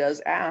though he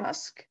does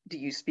ask, do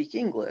you speak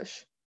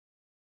English?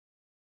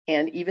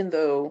 And even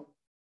though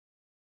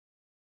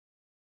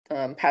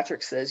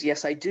Patrick says,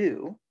 yes, I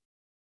do,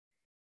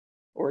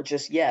 or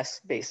just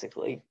yes,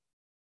 basically,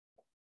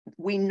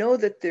 we know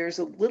that there's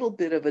a little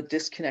bit of a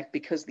disconnect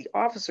because the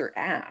officer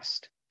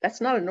asked.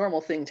 That's not a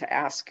normal thing to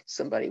ask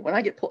somebody. When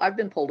I get pulled, I've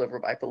been pulled over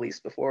by police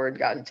before and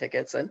gotten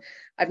tickets, and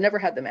I've never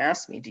had them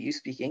ask me, do you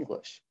speak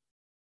English?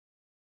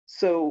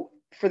 So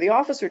for the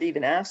officer to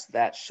even ask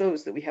that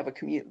shows that we have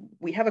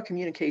a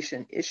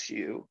communication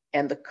issue,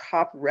 and the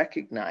cop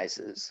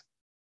recognizes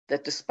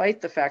that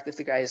despite the fact that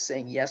the guy is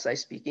saying, yes, I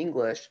speak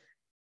English,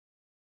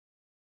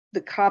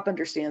 the cop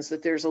understands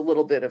that there's a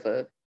little bit of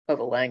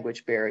a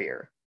language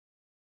barrier.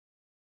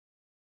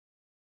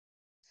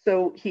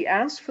 So he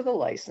asked for the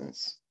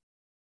license,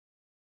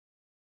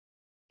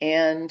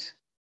 and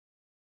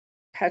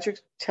Patrick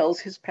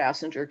tells his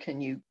passenger, can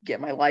you get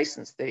my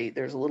license?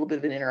 There's a little bit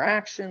of an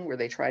interaction where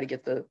they try to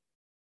get the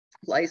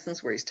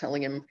license, where he's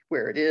telling him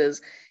where it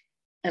is,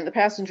 and the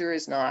passenger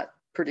is not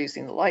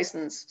producing the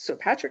license. So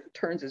Patrick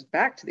turns his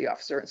back to the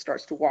officer and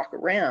starts to walk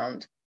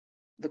around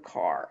the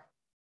car.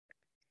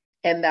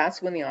 And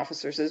that's when the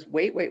officer says,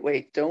 wait,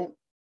 don't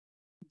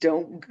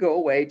go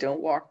away, don't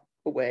walk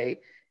away.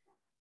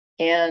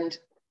 And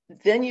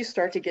then you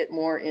start to get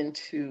more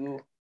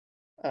into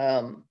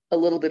a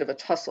little bit of a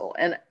tussle.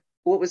 And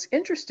what was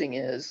interesting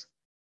is,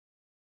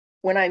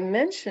 when I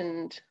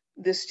mentioned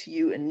this to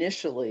you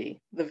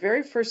initially, the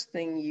very first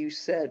thing you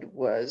said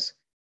was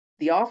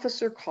the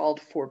officer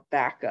called for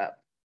backup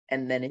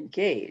and then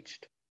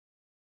engaged.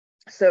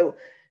 So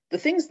the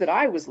things that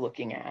I was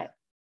looking at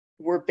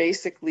were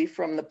basically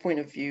from the point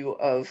of view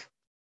of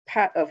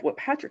what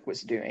Patrick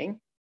was doing,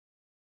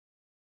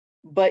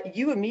 but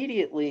you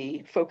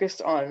immediately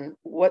focused on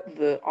what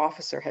the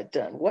officer had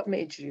done. What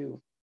made you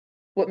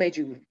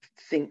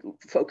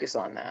focus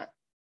on that?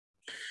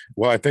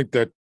 Well, I think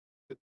that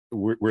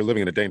we're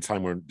living in a day and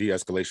time where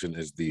de-escalation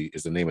is the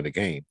name of the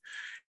game.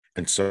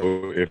 And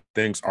so if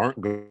things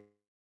aren't going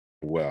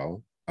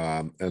well,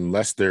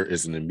 unless there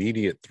is an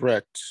immediate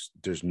threat,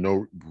 there's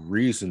no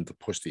reason to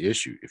push the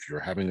issue. If you're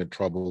having a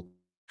trouble,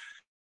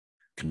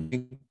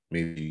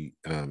 maybe,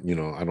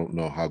 I don't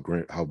know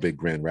how big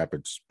Grand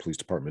Rapids Police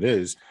Department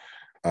is.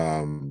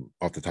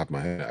 Off the top of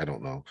my head, I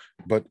don't know.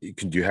 But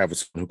do you have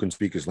someone who can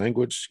speak his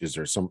language? Is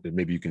there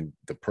maybe you can,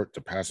 the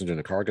passenger in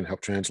the car can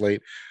help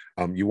translate?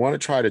 You want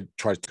to try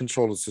to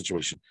control the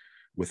situation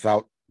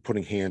without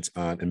putting hands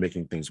on and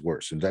making things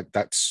worse. And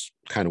that's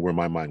kind of where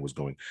my mind was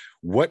going.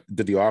 What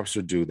did the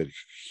officer do that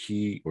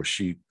he or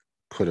she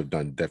could have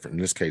done different?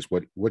 In this case,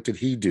 what did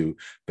he do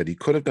that he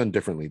could have done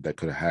differently that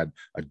could have had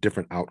a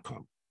different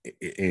outcome?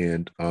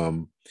 And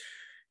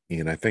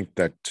I think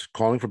that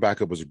calling for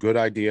backup was a good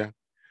idea,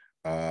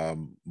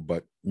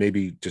 but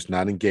maybe just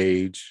not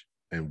engage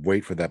and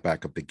wait for that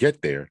backup to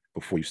get there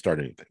before you start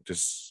anything.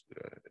 Just,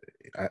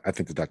 I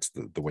think that's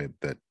the way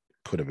that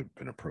could have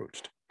been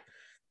approached.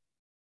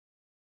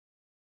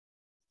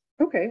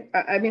 Okay,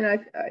 I mean, I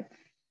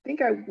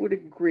think I would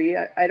agree.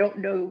 I don't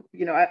know,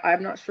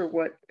 I'm not sure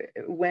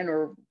when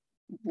or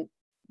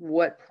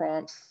what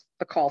prompts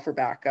a call for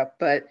backup,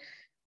 but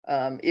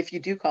if you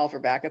do call for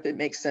backup, it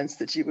makes sense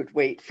that you would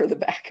wait for the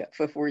backup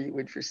before you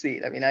would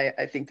proceed. I mean,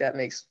 I think that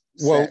makes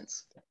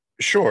sense.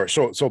 Sure.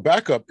 So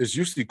backup is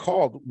usually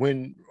called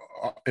when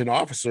an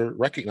officer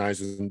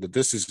recognizes that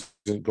this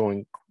isn't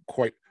going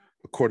quite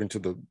according to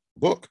the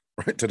book,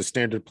 right? To the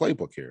standard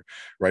playbook here,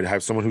 right? I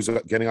have someone who's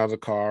getting out of the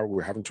car.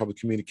 We're having trouble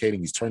communicating.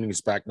 He's turning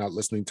his back, not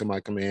listening to my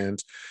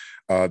commands.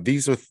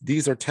 These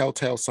are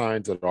telltale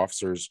signs that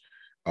officers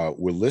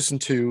will listen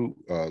to,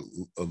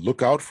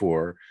 look out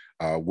for,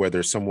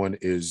 whether someone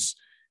is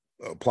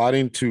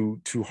plotting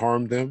to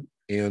harm them,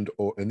 and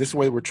this is the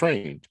way we're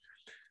trained.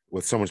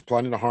 with someone's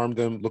plotting to harm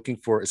them, looking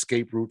for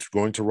escape routes,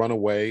 going to run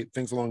away,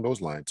 things along those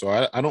lines. So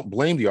I don't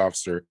blame the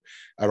officer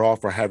at all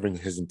for having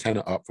his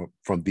antenna up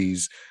from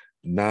these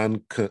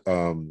non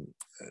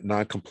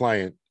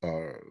non-compliant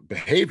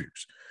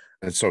behaviors.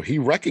 And so he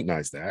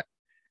recognized that,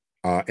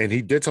 and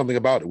he did something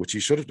about it, which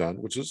he should have done,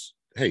 which is,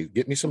 hey,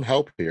 get me some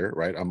help here,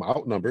 right? I'm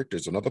outnumbered.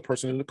 There's another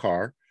person in the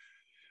car,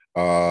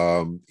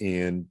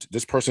 and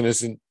this person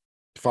isn't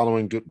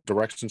following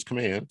directions,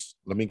 commands.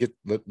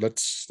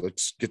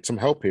 Let's get some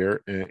help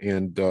here,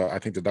 and I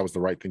think that was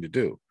the right thing to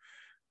do.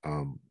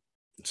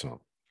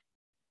 So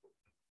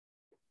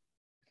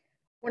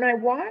When I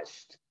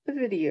watched the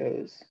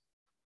videos,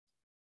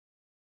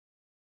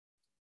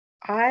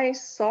 I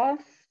saw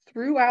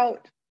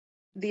throughout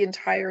the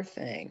entire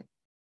thing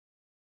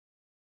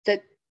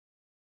that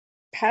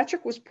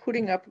Patrick was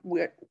putting up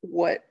with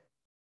what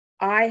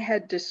I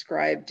had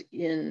described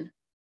in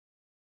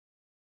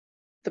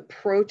the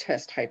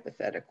protest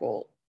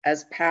hypothetical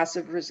as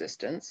passive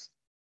resistance.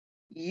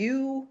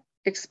 You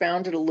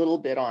expounded a little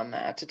bit on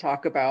that to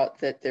talk about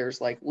that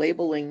there's like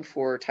labeling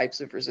for types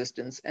of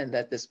resistance, and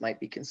that this might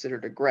be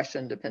considered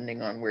aggression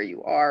depending on where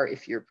you are.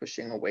 If you're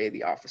pushing away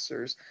the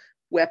officer's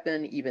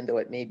weapon, even though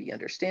it may be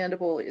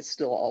understandable, it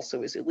still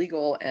also is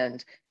illegal,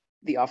 and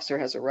the officer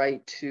has a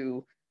right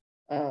to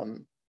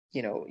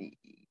you know,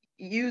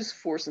 use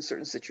force in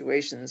certain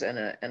situations, and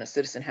a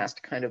citizen has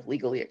to kind of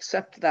legally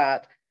accept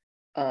that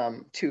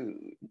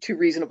to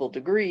reasonable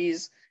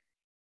degrees,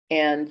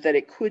 and that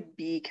it could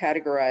be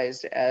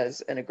categorized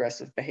as an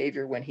aggressive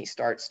behavior when he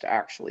starts to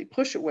actually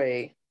push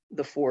away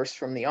the force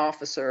from the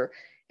officer.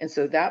 And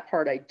so that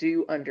part I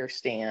do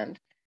understand.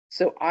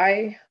 So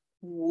I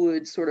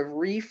would sort of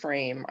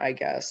reframe, I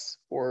guess,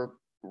 or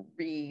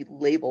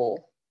relabel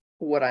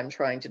what I'm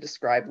trying to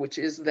describe, which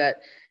is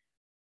that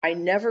I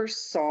never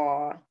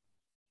saw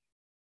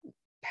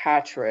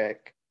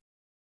Patrick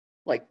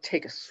like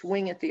take a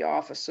swing at the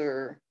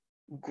officer,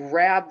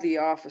 grab the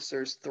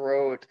officer's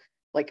throat,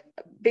 like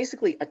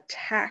basically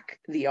attack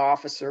the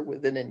officer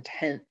with an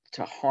intent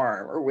to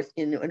harm, or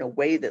within in a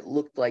way that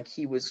looked like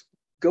he was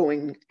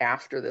going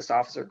after this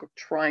officer,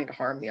 trying to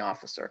harm the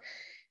officer.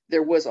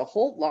 There was a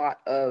whole lot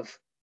of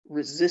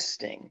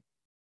resisting,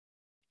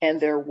 and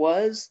there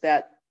was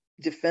that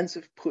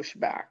defensive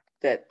pushback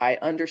that I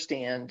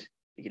understand,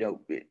 you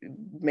know, it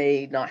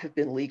may not have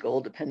been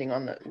legal depending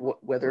on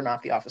whether or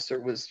not the officer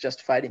was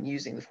justified in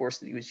using the force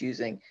that he was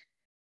using.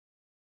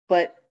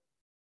 But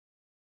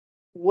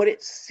what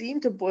it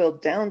seemed to boil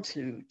down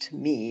to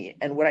me,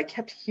 and what I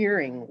kept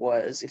hearing,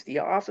 was if the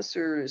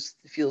officer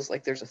feels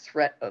like there's a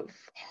threat of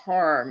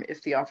harm,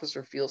 if the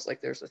officer feels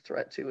like there's a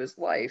threat to his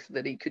life,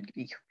 that he could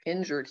be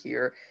injured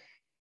here.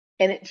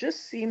 And it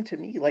just seemed to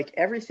me like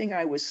everything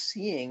I was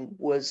seeing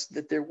was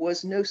that there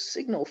was no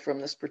signal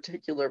from this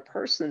particular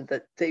person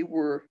that they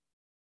were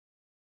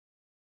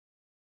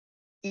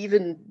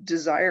even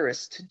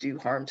desirous to do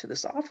harm to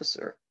this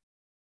officer.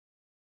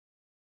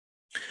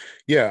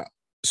 yeah,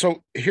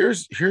 so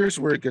here's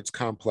where it gets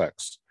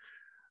complex.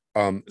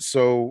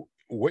 So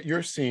what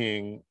you're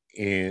seeing,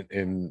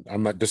 and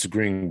I'm not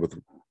disagreeing with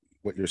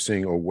what you're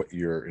seeing or what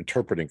you're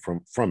interpreting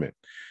from it.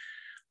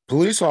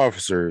 Police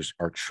officers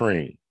are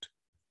trained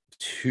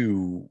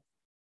to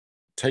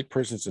take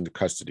persons into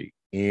custody,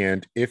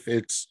 and if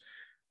it's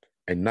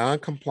a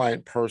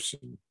non-compliant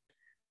person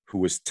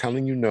who is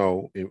telling you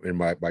no, and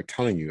by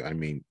telling you, I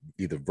mean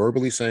either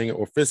verbally saying it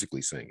or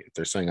physically saying it. If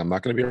they're saying, I'm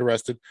not going to be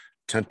arrested,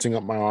 tensing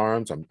up my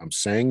arms, I'm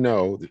saying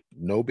no,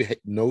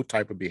 no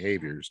type of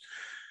behaviors,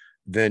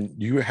 then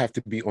you have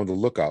to be on the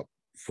lookout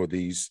for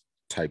these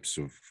types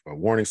of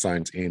warning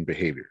signs and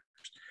behavior.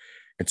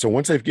 And so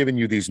once they've given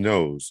you these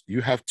no's,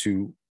 you have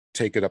to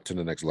take it up to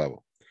the next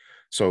level.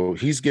 So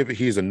he's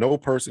a no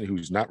person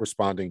who's not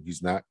responding.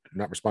 He's not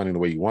responding the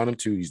way you want him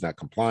to. He's not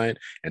compliant.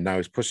 And now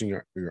he's pushing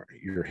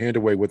your hand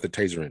away with the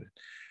taser in it.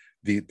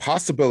 The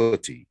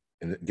possibility,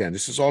 and again,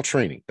 this is all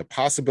training, the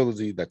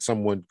possibility that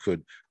someone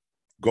could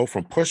go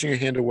from pushing your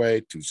hand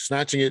away to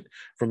snatching it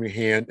from your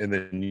hand and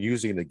then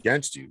using it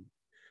against you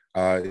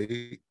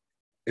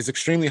is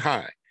extremely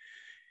high.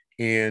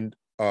 And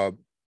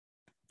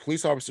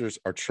police officers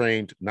are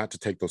trained not to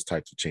take those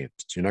types of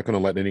chances. You're not going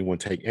to let anyone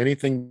take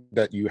anything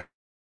that you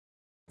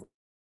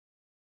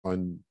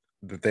on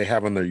that they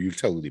have on their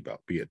utility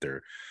belt, be it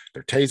their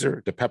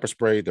taser, their pepper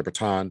spray, their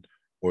baton,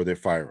 or their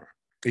firearm,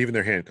 even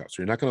their handcuffs.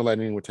 You're not going to let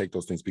anyone take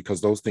those things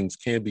because those things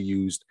can be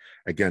used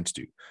against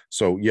you.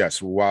 So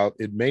yes, while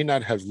it may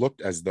not have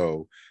looked as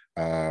though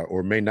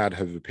or may not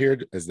have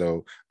appeared as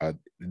though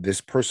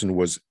this person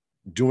was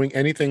doing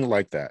anything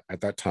like that at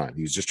that time,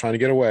 he was just trying to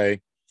get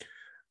away.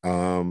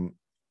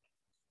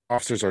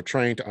 Officers are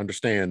trained to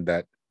understand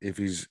that if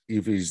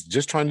he's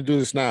just trying to do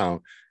this now,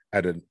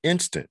 at an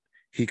instant,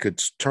 he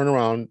could turn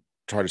around,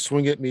 try to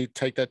swing at me,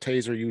 take that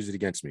taser, use it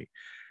against me.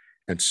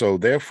 And so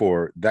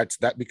therefore that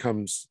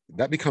becomes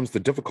the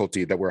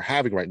difficulty that we're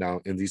having right now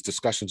in these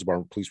discussions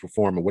about police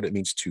reform and what it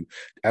means to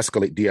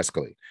escalate,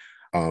 de-escalate.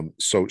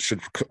 So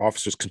should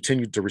officers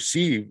continue to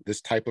receive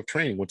this type of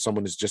training when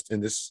someone is just in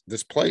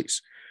this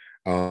place?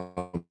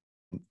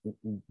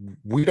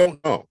 We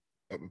don't know.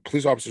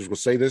 Police officers will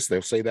say this,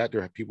 they'll say that.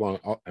 There are people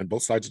on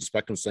both sides of the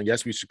spectrum saying,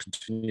 yes, we should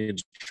continue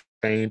to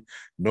train.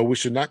 No, we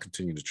should not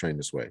continue to train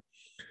this way.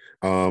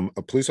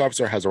 A police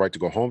officer has a right to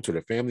go home to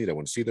their family. They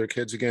want to see their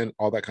kids again,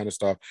 all that kind of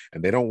stuff.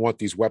 And they don't want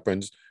these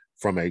weapons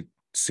from a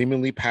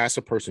seemingly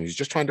passive person who's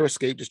just trying to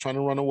escape, just trying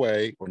to run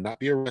away or not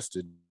be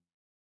arrested,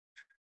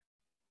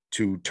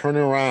 to turn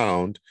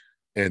around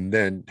and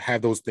then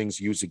have those things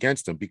used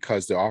against them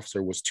because the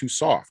officer was too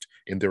soft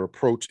in their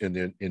approach and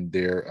in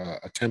their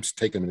attempts to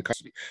take them into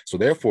custody. So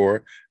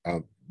therefore,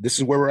 this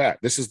is where we're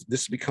at.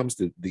 This becomes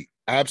the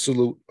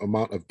absolute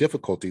amount of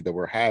difficulty that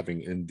we're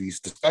having in these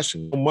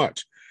discussions so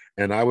much.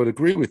 And I would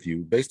agree with you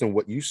based on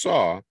what you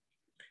saw.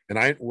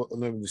 And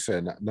let me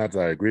say, not that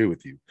I agree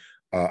with you.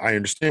 I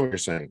understand what you're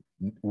saying.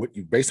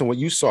 Based on what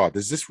you saw,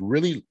 does this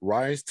really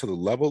rise to the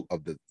level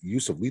of the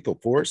use of lethal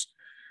force?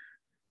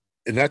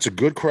 And that's a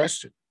good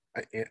question.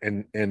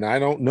 And I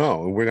don't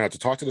know. And we're going to have to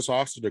talk to this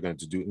officer. They're going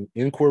to do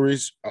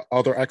inquiries.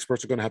 Other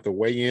experts are going to have to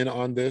weigh in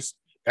on this.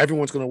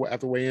 Everyone's going to have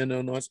to weigh in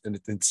on us and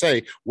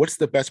say, what's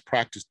the best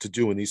practice to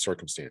do in these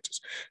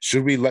circumstances?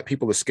 Should we let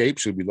people escape?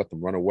 Should we let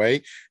them run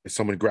away? If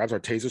someone grabs our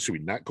taser, should we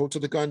not go to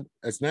the gun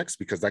as next?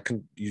 Because that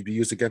can be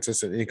used against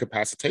us in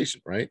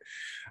incapacitation, right?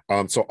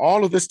 So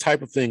all of this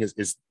type of thing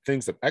is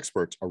things that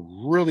experts are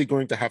really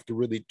going to have to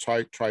really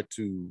try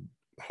to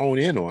hone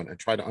in on and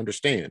try to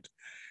understand.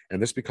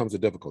 And this becomes a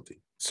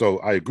difficulty. So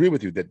I agree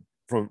with you that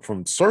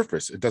from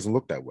surface, it doesn't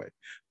look that way.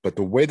 But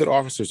the way that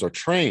officers are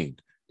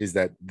trained is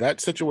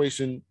that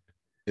situation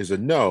is a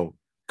no,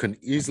 can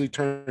easily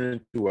turn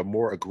into a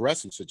more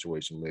aggressive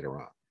situation later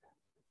on.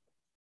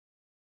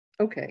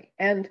 Okay.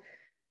 And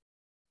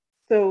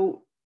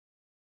so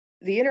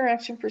the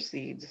interaction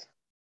proceeds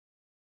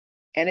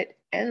and it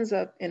ends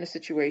up in a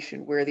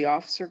situation where the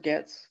officer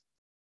gets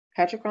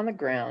Patrick on the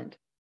ground.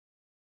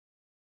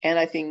 And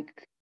I think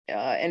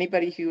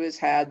anybody who has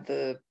had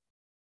the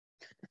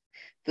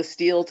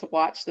steel to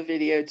watch the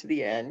video to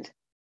the end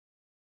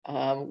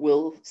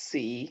will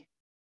see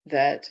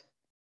that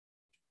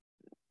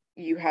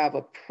you have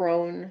a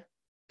prone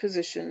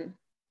position,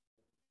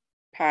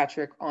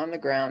 Patrick on the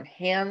ground,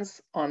 hands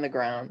on the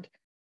ground,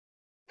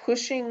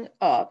 pushing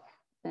up,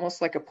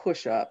 almost like a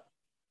push-up,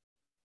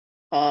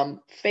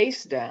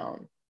 face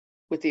down,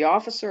 with the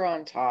officer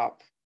on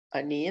top,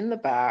 a knee in the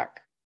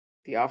back.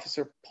 The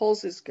officer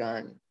pulls his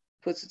gun,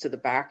 puts it to the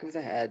back of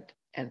the head,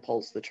 and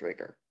pulls the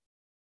trigger.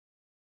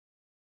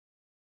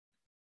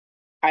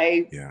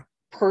 I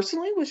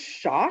personally was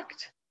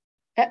shocked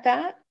at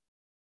that.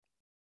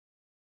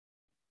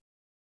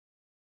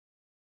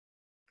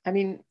 I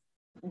mean,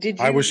 did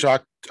you? I was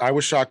shocked. I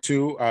was shocked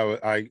too.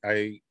 I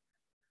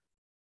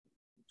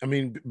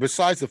mean,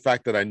 besides the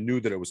fact that I knew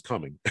that it was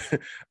coming,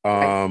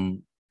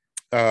 right.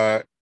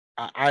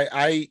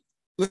 I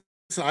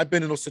listen. I've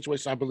been in those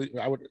situations. I believe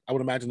I would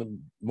imagine that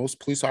most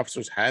police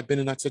officers have been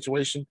in that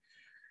situation.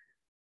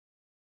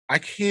 I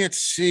can't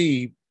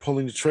see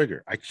pulling the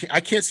trigger. I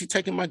can't see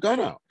taking my gun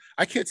out.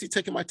 I can't see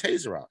taking my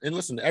taser out. And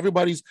listen,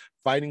 everybody's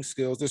fighting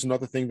skills. There's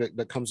another thing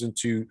that comes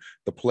into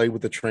the play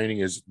with the training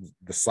is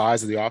the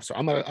size of the officer.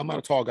 I'm not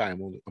a tall guy.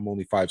 I'm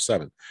only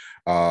 5'7".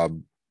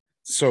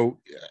 So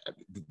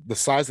the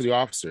size of the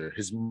officer,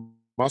 his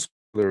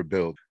muscular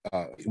build,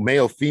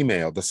 male,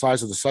 female, the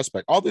size of the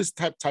suspect, all these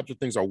types of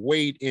things are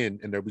weighed in,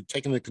 and they'll be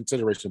taken into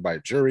consideration by a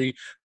jury,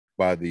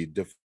 by the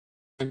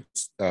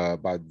defense,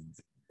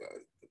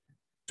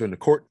 during the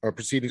court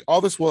proceedings.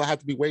 All this will have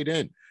to be weighed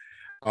in.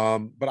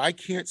 But I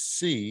can't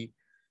see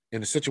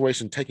in a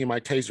situation taking my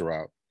taser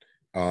out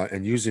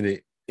and using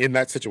it in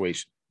that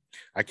situation.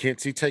 I can't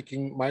see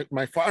taking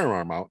my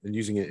firearm out and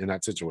using it in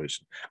that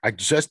situation. I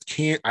just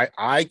can't.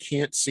 I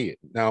can't see it.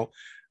 Now,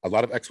 a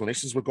lot of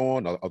explanations will go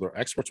on. Other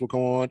experts will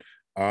go on.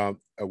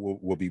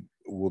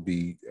 Will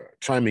be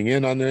chiming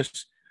in on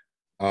this.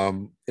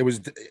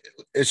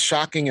 It's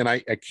shocking, and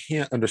I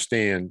can't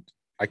understand.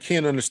 I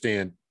can't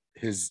understand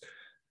his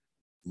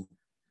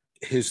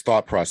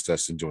thought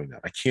process in doing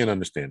that. I can't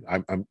understand.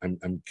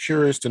 I'm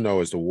curious to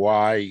know as to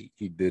why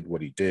he did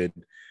what he did,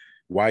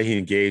 why he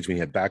engaged when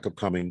he had backup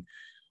coming,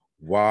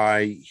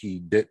 why he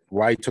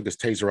took his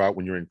taser out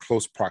when you're in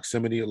close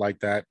proximity like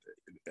that.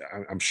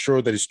 I'm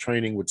sure that his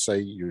training would say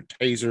your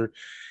taser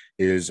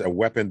is a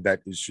weapon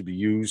that should be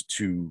used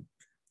to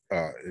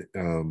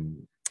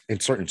in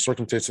certain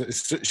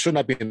circumstances. It should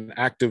not be an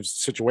active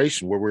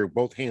situation where we're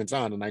both hands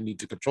on and I need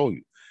to control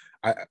you.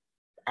 I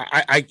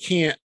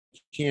can't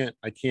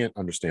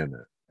understand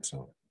that.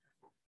 So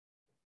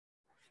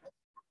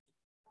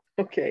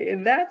okay,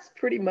 and that's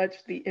pretty much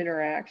the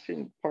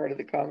interaction part of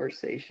the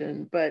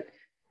conversation, but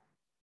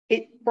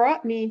it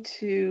brought me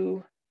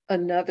to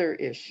another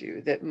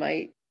issue that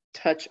might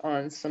touch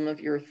on some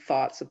of your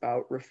thoughts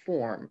about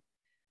reform,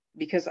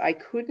 because I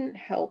couldn't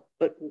help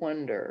but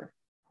wonder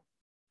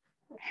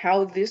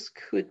how this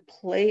could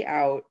play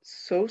out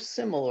so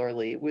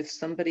similarly with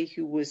somebody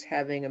who was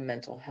having a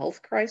mental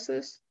health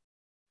crisis,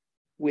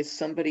 with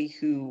somebody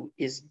who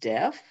is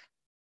deaf,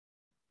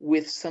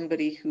 with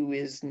somebody who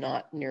is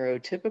not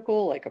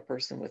neurotypical, like a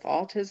person with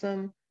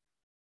autism.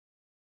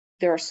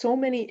 there are so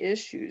many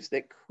issues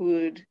that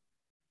could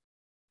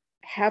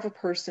have a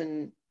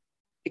person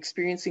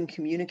experiencing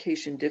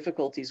communication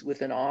difficulties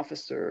with an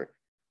officer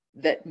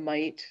that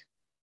might,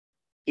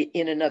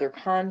 in another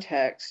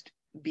context,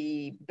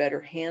 be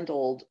better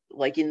handled.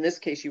 Like in this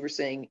case, you were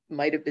saying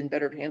might have been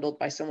better handled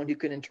by someone who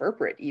could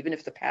interpret, even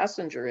if the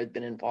passenger had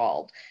been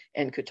involved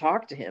and could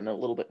talk to him a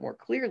little bit more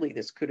clearly.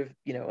 This could have,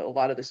 a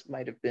lot of this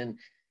might have been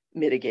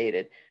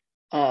mitigated.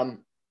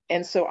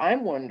 And so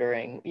I'm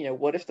wondering,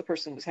 what if the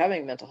person was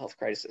having a mental health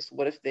crisis?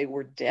 What if they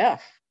were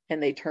deaf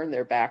and they turn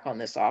their back on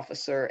this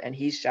officer and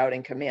he's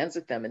shouting commands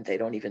at them and they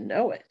don't even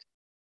know it?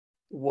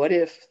 What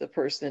if the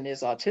person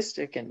is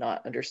autistic and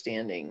not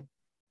understanding,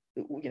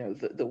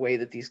 the way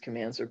that these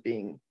commands are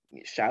being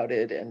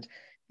shouted and,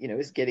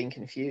 is getting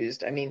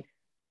confused? I mean,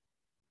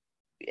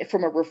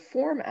 from a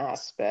reform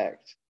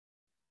aspect,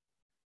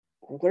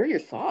 what are your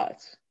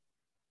thoughts?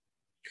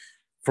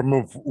 From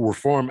a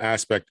reform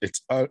aspect,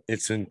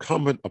 it's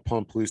incumbent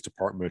upon police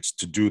departments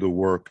to do the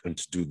work and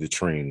to do the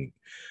training.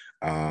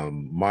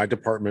 My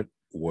department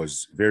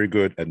was very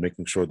good at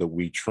making sure that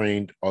we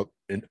trained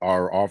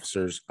our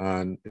officers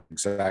on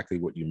exactly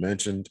what you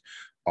mentioned: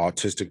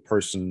 autistic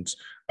persons,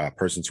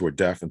 persons who are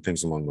deaf, and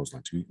things along those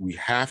lines. We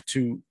have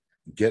to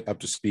get up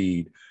to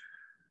speed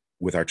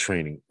with our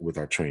training.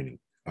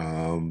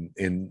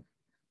 And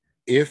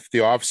if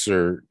the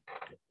officer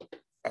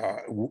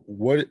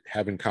would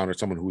have encountered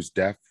someone who's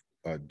deaf,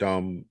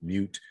 dumb,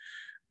 mute,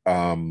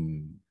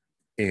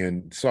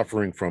 and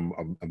suffering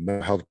from a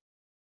mental health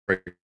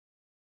breakdown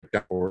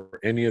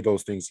or any of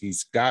those things, they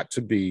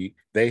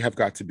have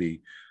got to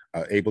be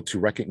able to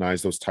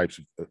recognize those types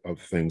of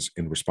things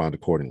and respond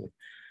accordingly.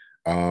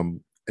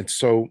 And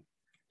so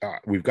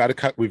we've got to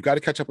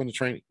catch up on the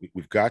training.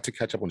 We've got to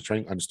catch up on the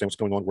training, understand what's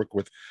going on, work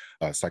with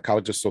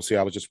psychologists,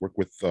 sociologists, work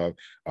with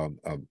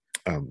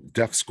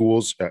deaf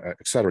schools,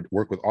 et cetera,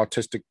 work with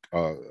autistic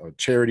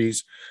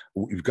charities.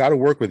 We've got to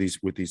work with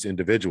these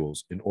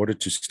individuals in order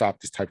to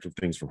stop these types of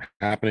things from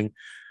happening.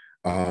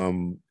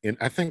 And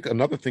I think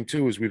another thing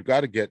too is we've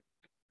got to get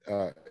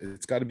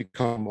it's got to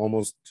become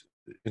almost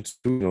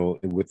institutional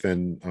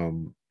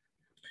within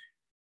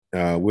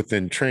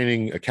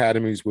training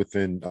academies,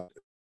 within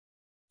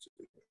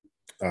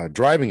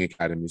driving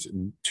academies,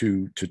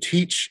 to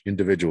teach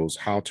individuals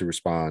how to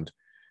respond,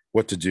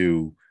 what to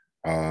do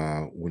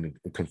when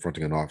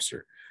confronting an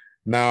officer.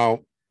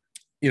 Now,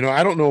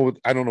 I don't know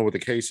what the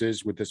case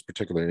is with this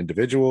particular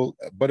individual,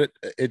 but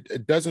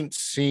it doesn't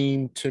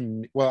seem to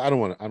me. Well, I don't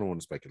want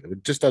to speculate.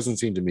 It just doesn't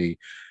seem to me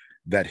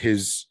that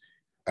his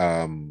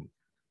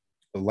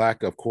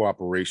lack of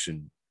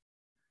cooperation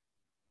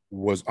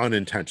was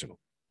unintentional.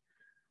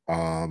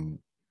 No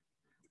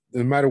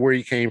matter where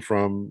he came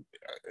from,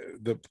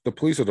 the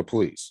police are the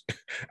police.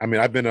 I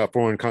mean, I've been to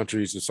foreign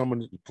countries. If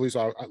police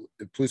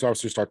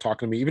officers start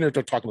talking to me, even if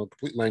they're talking a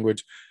complete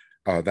language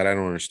that I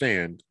don't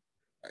understand,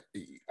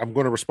 I'm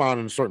going to respond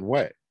in a certain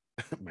way.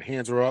 My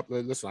hands are up.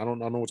 Listen, I don't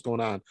know what's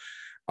going on.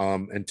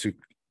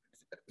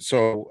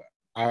 So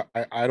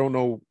I don't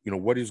know,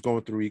 what he's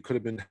going through. He could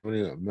have been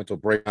having a mental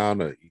breakdown.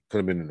 He could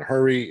have been in a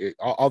hurry.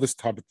 All this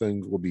type of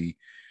things will be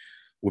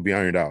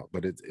ironed out.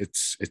 But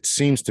it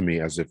seems to me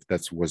as if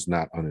that was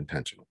not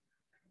unintentional.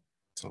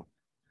 So.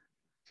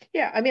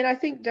 Yeah, I mean, I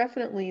think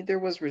definitely there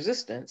was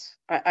resistance.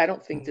 I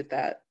don't think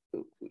that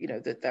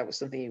was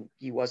something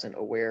he wasn't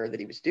aware that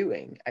he was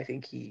doing. I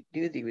think he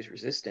knew that he was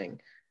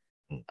resisting.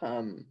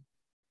 As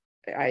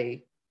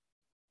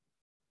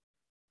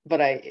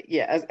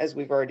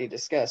we've already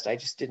discussed, I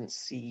just didn't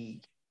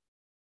see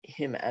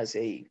him as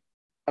a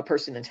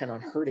person intent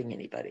on hurting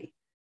anybody.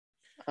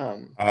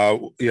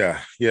 Yeah.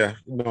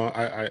 No,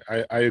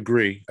 I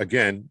agree.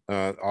 Again,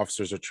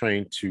 officers are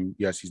trained to,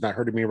 yes, he's not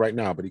hurting me right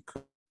now, but he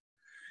could.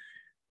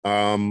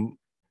 And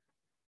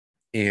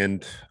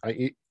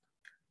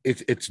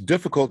it's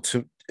difficult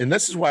to, and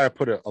this is why I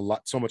put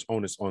so much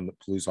onus on the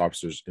police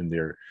officers in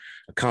their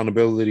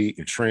accountability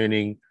and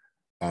training,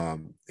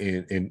 and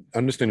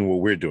understanding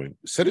what we're doing.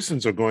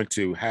 Citizens are going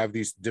to have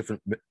these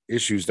different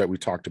issues that we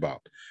talked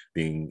about,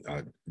 being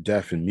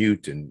deaf and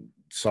mute and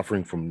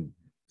suffering from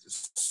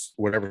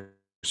whatever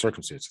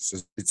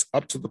circumstances. It's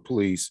up to the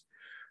police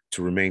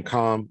to remain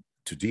calm,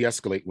 to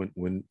de-escalate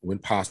when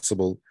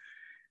possible,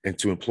 and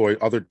to employ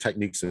other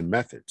techniques and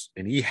methods.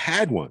 And he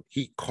had one.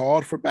 He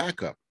called for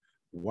backup.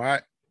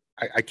 Why?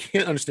 I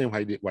can't understand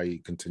why he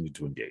continued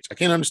to engage. I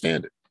can't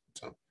understand it.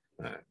 So,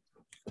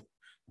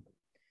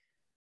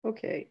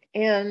 Okay.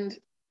 And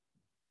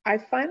I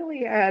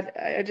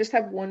just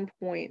have one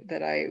point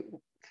that I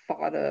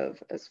thought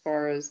of as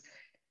far as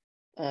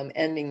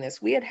ending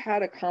this. We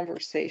had a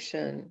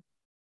conversation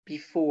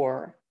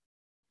before,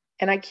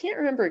 and I can't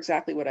remember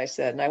exactly what I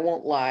said, and I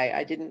won't lie,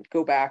 I didn't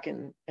go back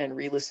and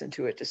re-listen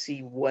to it to see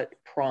what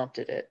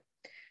prompted it.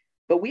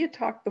 But we had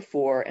talked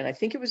before, and I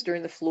think it was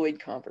during the Floyd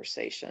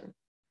conversation.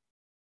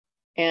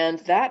 And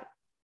that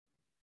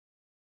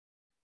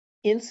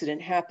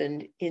incident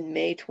happened in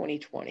May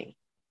 2020.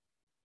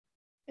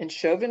 And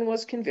Chauvin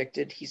was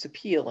convicted. He's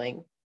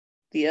appealing.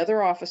 The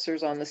other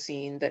officers on the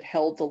scene that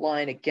held the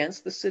line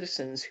against the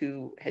citizens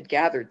who had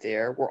gathered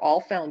there were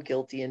all found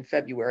guilty in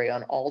February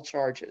on all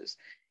charges.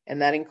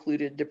 And that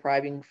included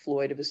depriving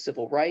Floyd of his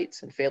civil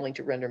rights and failing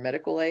to render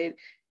medical aid.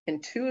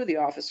 And two of the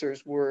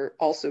officers were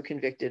also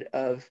convicted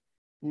of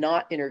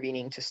not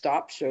intervening to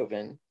stop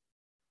Chauvin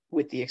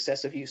with the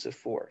excessive use of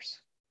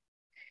force.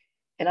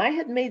 And I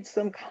had made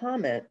some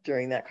comment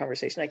during that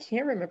conversation. I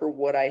can't remember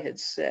what I had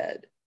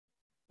said,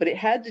 but it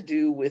had to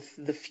do with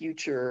the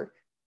future,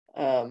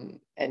 and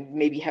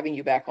maybe having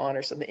you back on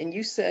or something. And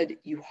you said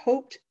you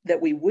hoped that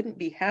we wouldn't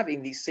be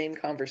having these same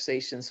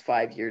conversations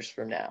 5 years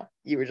from now.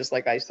 You were just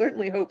like, I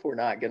certainly hope we're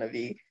not going to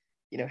be,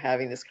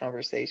 having this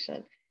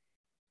conversation.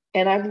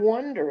 And I'm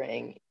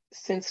wondering,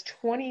 since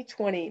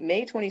 2020,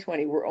 May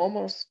 2020, we're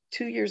almost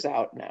 2 years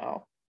out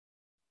now.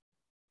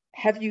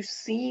 Have you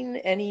seen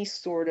any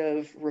sort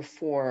of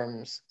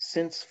reforms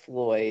since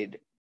Floyd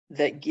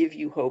that give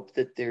you hope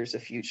that there's a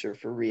future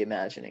for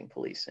reimagining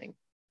policing?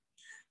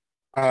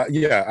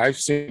 Yeah, I've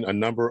seen a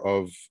number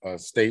of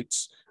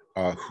states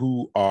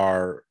who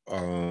are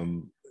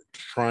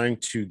trying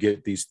to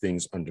get these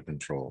things under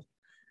control,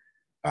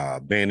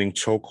 banning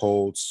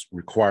chokeholds,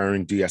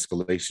 requiring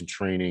de-escalation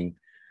training,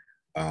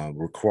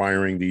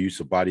 requiring the use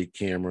of body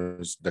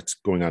cameras. That's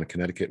going on in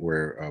Connecticut,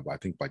 where I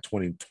think by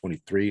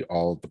 2023,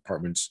 all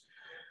departments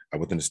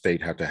within the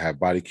state have to have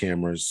body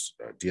cameras.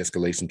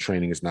 De-escalation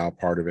training is now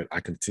part of it. I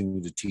continue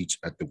to teach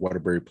at the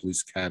Waterbury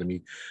Police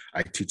Academy.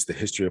 I teach the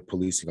history of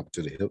policing up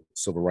to the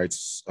civil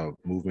rights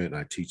movement. And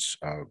I teach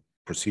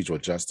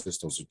procedural justice.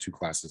 Those are two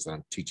classes that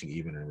I'm teaching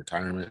even in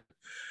retirement.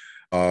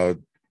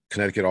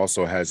 Connecticut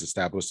also has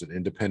established an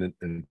independent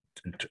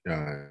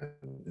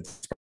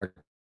inspector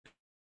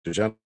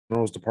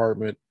general's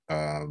department,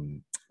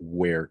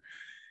 where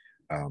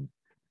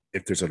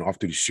if there's an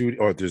off-duty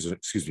shooting, or there's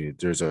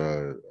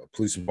a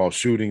police involved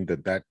shooting,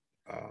 that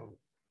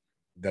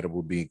it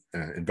will be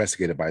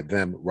investigated by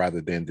them rather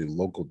than the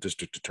local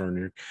district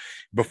attorney.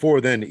 Before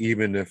then,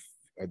 even if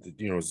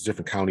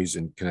different counties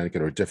in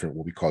Connecticut are different,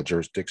 what we call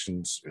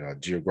jurisdictions,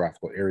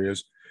 geographical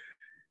areas.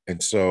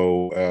 And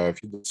so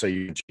if you say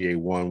you're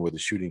GA1 where the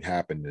shooting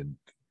happened, and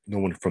no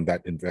one from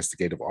that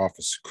investigative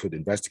office could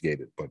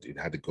investigate it, but it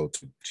had to go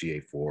to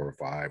GA4 or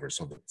 5 or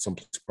something, some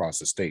across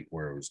the state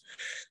where it was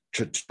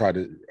try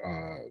to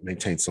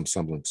maintain some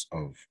semblance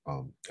of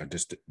a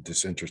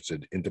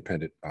disinterested,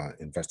 independent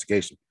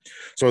investigation.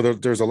 So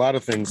there's a lot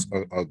of things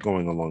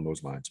going along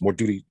those lines. More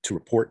duty to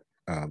report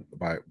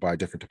by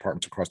different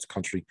departments across the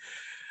country.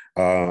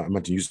 I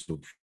meant to use the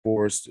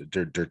force.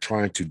 They're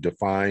trying to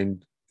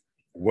define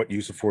what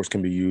use of force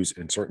can be used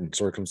in certain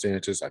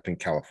circumstances. I think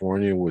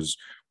California was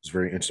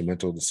very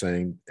instrumental to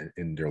saying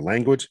in their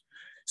language,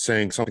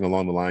 saying something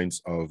along the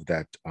lines of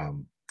that,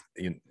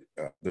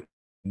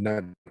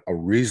 not a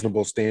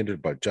reasonable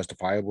standard, but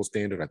justifiable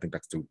standard. I think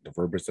that's the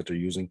verbiage that they're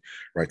using,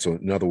 right? So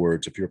in other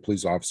words, if you're a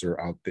police officer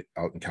out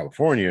in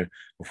California,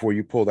 before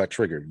you pull that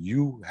trigger,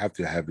 you have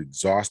to have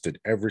exhausted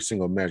every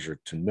single measure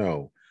to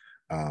know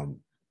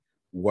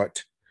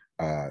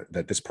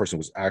that this person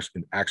was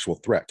an actual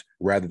threat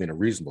rather than a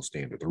reasonable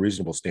standard. The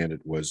reasonable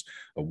standard was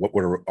what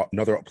would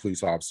another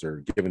police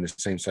officer, given the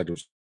same set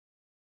of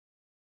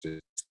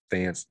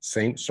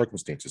same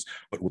circumstances,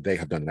 what would they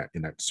have done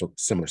in that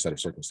similar set of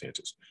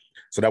circumstances?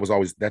 So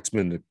that's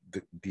been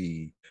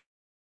the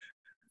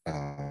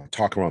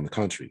talk around the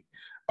country.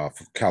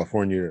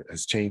 California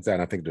has changed that.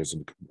 And I think there's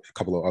a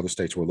couple of other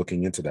states who are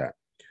looking into that.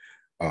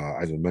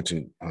 As I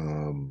mentioned,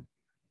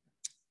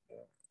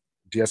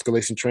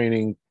 de-escalation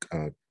training,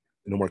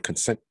 no more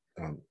consent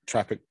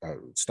traffic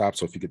stops.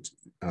 So if you could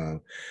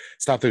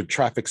stop the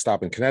traffic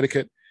stop in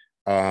Connecticut,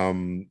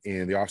 and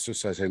the officer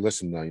says, hey,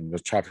 listen, the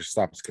traffic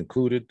stop is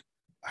concluded.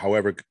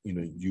 However,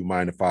 you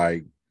mind if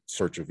I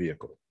search your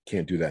vehicle?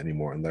 Can't do that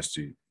anymore unless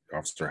the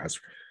officer has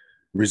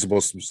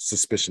reasonable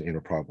suspicion and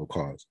or probable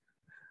cause.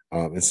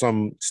 In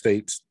some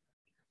states,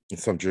 in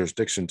some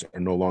jurisdictions,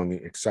 are no longer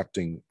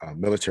accepting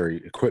military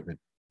equipment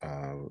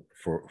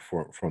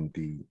from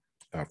the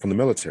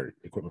military,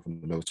 equipment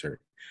from the military.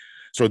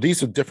 So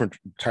these are different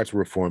types of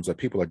reforms that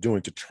people are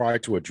doing to try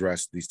to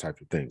address these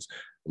types of things.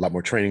 A lot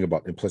more training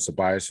about implicit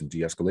bias and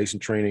de-escalation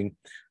training.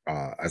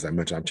 As I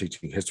mentioned, I'm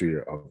teaching history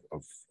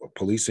of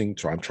policing,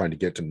 so I'm trying to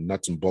get to the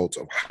nuts and bolts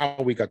of how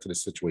we got to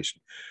this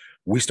situation.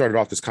 We started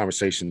off this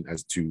conversation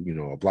as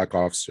to, a black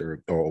officer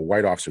or a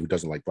white officer who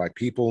doesn't like black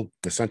people,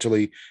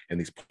 essentially, and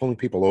he's pulling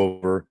people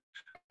over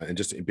and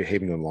just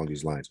behaving along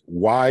these lines.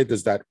 Why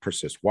does that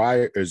persist?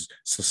 Why is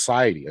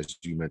society, as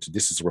you mentioned,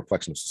 this is a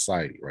reflection of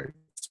society, right?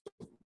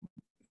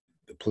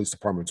 Police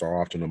departments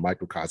are often a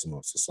microcosm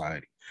of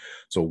society.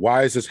 So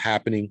why is this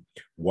happening?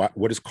 What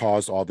has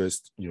caused all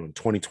this, in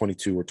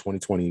 2022 or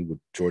 2020 with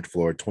George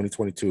Floyd,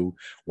 2022,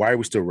 why are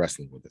we still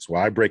wrestling with this?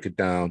 Well, I break it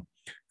down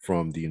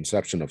from the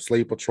inception of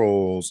slave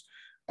patrols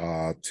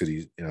to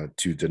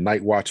the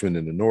night watchmen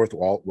in the North.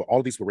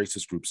 All these were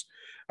racist groups.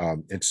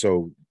 And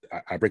so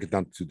I break it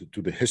down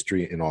to the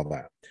history and all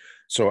that.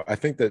 So I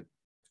think that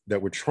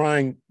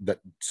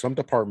some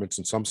departments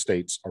in some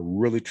states are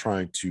really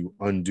trying to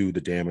undo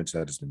the damage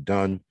that has been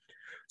done.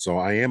 So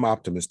I am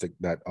optimistic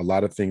that a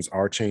lot of things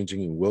are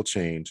changing and will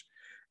change.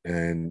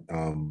 And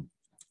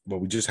but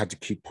we just have to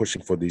keep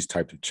pushing for these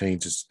types of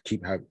changes,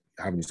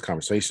 having these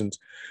conversations.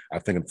 I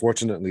think,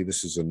 unfortunately,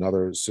 this is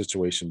another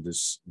situation.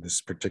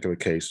 This particular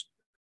case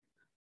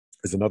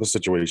is another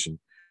situation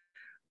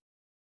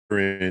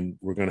wherein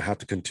we're going to have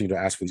to continue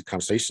to ask for these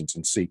conversations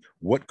and see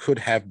what could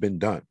have been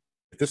done.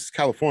 If this is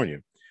California,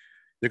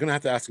 they're going to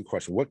have to ask a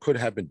question: what could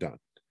have been done?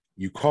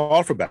 You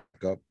called for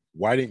backup.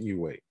 Why didn't you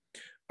wait?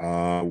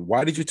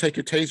 Why did you take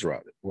your taser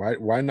out?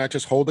 Why not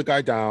just hold the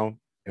guy down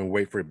and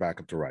wait for your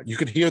backup to arrive? You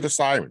could hear the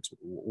sirens.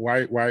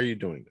 Why are you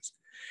doing this?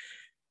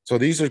 So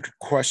these are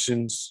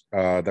questions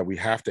that we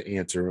have to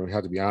answer and we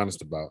have to be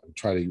honest about and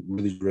try to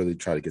really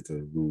try to get to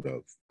the root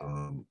of.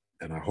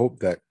 And I hope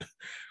that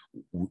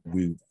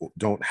we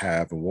don't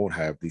have and won't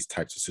have these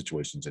types of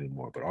situations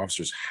anymore. But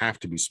officers have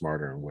to be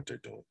smarter in what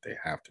they're doing. They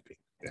have to be.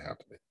 They have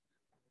to be.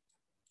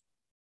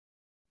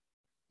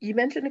 You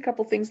mentioned a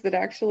couple things that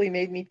actually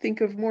made me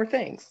think of more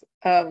things.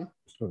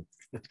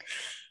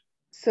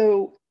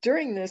 So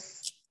during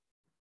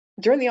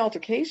the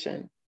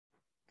altercation,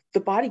 the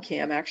body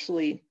cam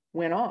actually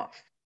went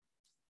off.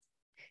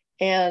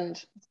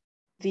 And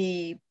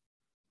the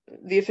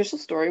official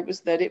story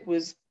was that it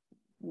was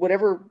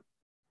whatever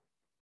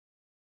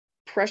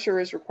pressure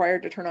is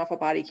required to turn off a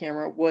body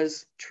camera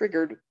was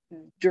triggered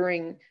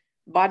during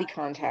body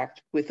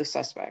contact with the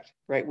suspect,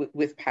 right,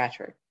 with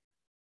Patrick.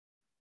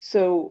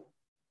 So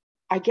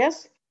I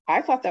guess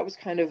I thought that was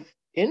kind of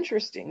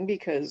interesting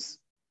because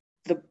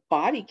the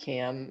body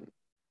cam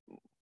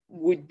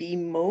would be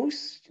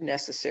most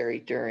necessary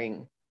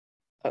during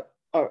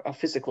a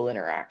physical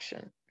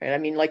interaction, right? I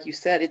mean, like you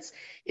said,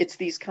 it's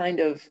these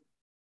kind of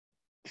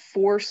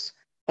force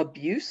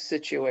abuse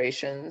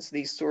situations,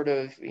 these sort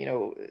of,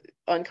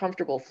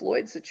 uncomfortable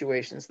Floyd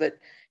situations that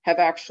have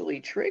actually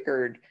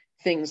triggered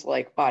things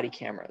like body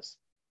cameras.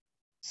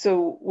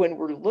 So when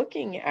we're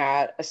looking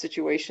at a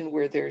situation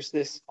where there's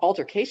this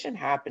altercation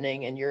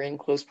happening and you're in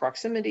close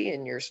proximity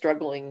and you're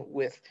struggling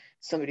with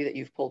somebody that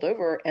you've pulled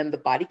over and the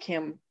body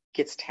cam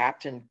gets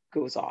tapped and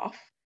goes off,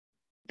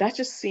 that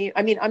just seems,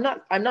 I mean, I'm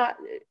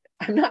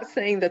not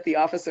saying that the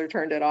officer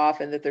turned it off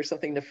and that there's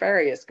something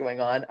nefarious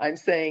going on. I'm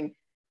saying,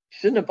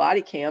 shouldn't a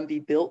body cam be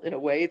built in a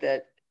way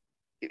that,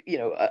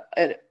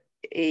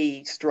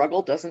 a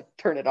struggle doesn't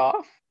turn it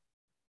off?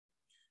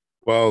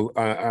 Well,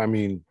 I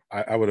mean,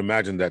 I would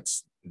imagine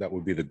that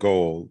would be the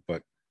goal,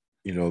 but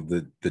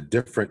the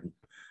different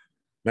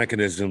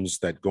mechanisms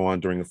that go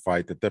on during a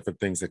fight, the different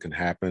things that can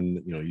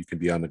happen. You can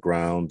be on the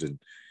ground and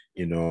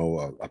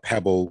a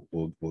pebble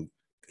will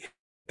hit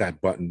that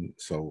button.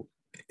 So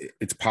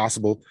it's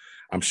possible.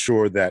 I'm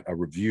sure that a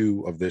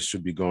review of this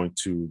should be going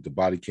to the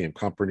body cam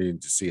company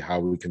to see how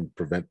we can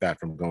prevent that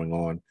from going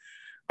on,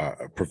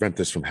 prevent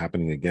this from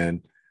happening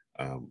again.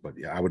 But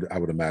yeah, I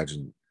would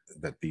imagine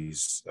that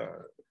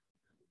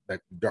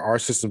that there are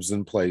systems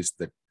in place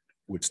that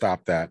would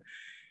stop that,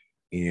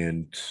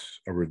 and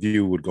a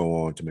review would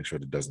go on to make sure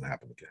that it doesn't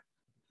happen again.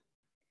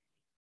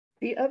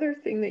 The other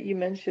thing that you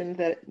mentioned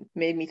that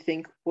made me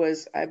think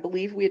was, I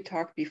believe we had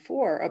talked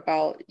before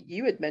about,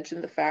 you had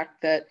mentioned the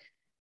fact that,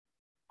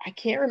 I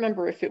can't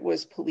remember if it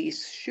was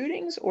police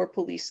shootings or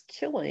police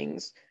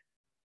killings,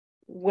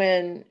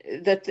 when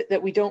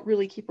that we don't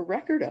really keep a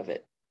record of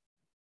it,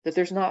 that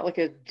there's not like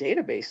a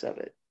database of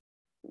it.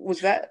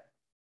 Was that?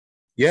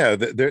 Yeah,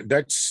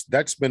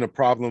 that's been a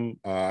problem.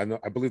 I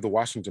believe the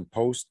Washington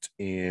Post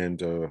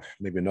and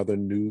maybe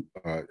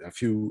a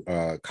few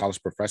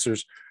college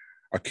professors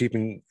are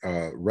keeping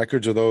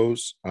records of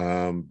those,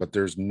 but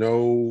there's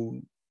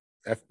no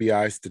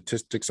FBI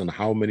statistics on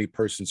how many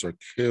persons are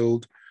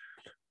killed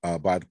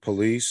by the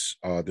police.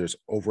 There's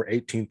over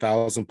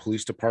 18,000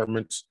 police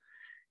departments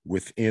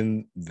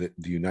within the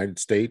United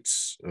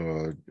States,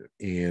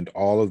 and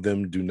all of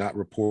them do not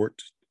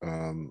report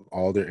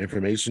all their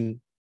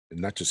information, and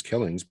not just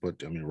killings,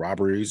 but I mean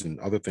robberies and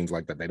other things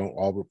like that. They don't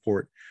all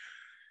report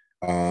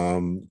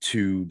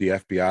to the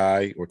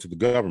FBI or to the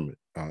government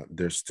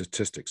their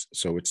statistics.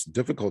 So it's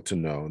difficult to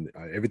know.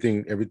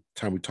 Every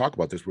time we talk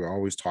about this, we're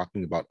always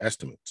talking about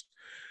estimates.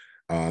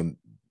 I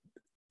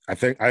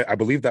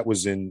believe that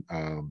was in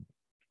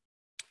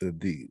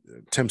the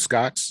Tim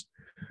Scott's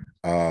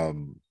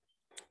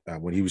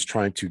when he was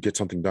trying to get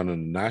something done on a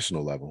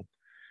national level.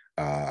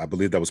 I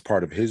believe that was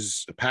part of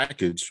his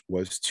package,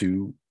 was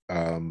to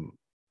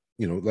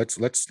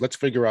let's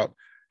figure out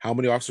how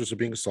many officers are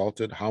being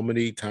assaulted, how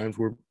many times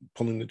we're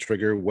pulling the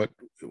trigger, what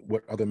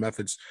other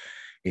methods,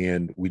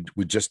 and we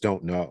just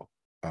don't know.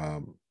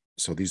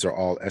 So these are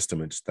all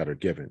estimates that are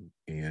given,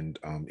 and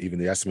even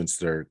the estimates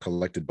that are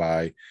collected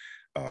by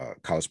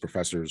college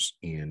professors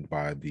and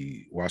by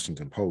the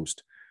Washington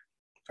Post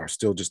are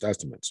still just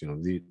estimates.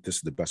 This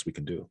is the best we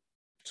can do.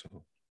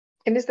 So.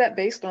 And is that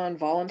based on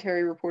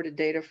voluntary reported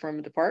data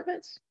from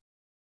departments?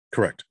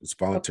 Correct. It's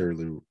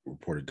voluntarily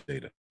reported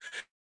data.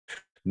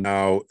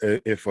 Now,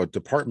 if a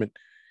department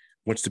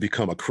wants to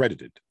become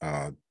accredited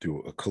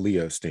through a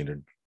CALEA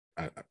standard,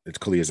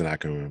 CALEA is an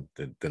acronym.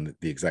 Then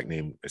the exact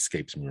name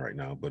escapes me right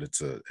now, but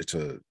it's a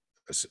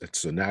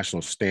it's a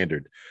national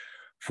standard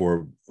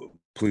for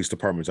police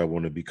departments that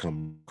want to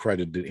become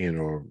accredited in,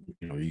 or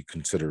you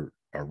consider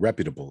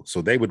reputable.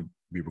 So they would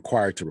be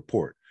required to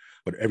report,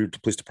 but every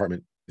police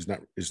department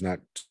is not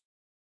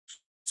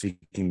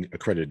seeking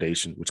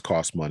accreditation, which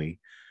costs money.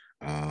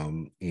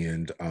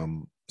 And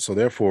so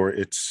therefore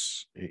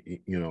it's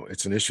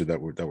an issue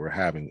that we're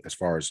having as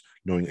far as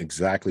knowing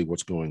exactly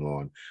what's going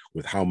on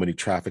with how many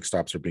traffic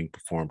stops are being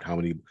performed, how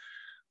many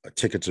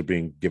tickets are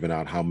being given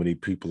out, how many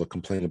people are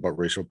complaining about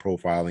racial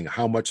profiling,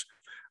 how much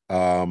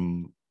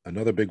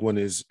another big one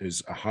is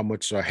how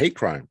much hate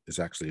crime is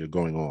actually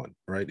going on,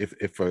 right?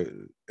 If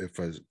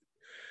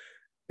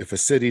a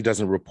city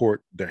doesn't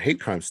report their hate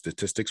crime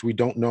statistics, we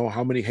don't know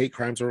how many hate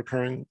crimes are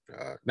occurring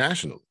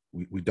nationally.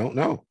 We don't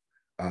know.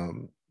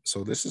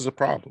 So this is a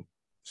problem.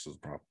 This is a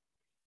problem.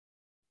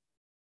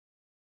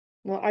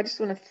 Well, I just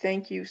want to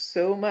thank you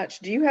so much.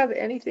 Do you have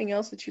anything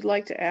else that you'd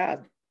like to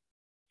add?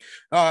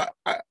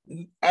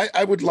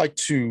 I would like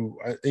to,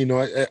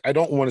 I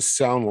don't want to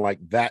sound like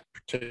that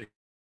particular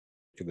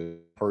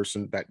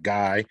person, that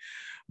guy,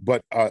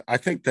 but I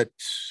think that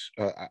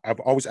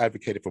I've always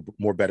advocated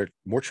for better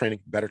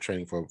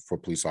training for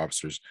police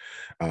officers,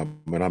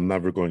 and I'm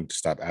never going to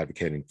stop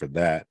advocating for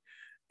that.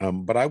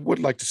 But I would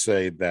like to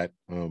say that,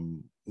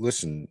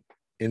 listen,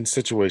 in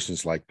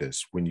situations like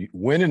this, when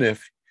and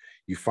if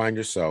you find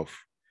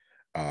yourself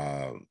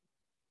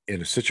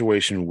in a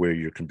situation where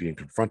you're being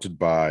confronted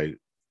by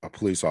a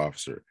police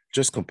officer,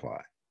 just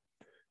comply.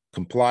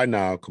 Comply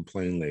now,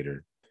 complain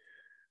later.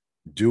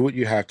 Do what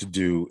you have to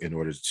do in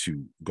order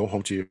to go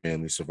home to your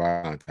family,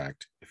 survive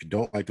contact. If you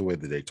don't like the way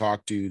that they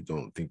talk to you,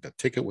 don't think that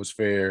ticket was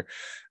fair,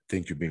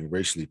 think you're being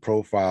racially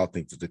profiled,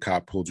 think that the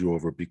cop pulled you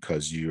over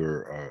because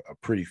you're a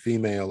pretty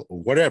female, or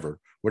whatever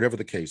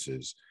the case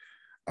is,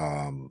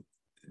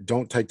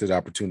 don't take that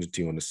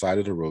opportunity on the side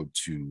of the road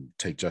to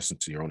take justice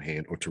into your own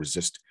hand or to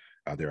resist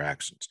their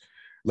actions.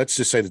 Let's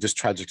just say that this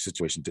tragic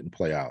situation didn't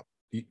play out.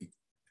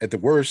 At the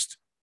worst,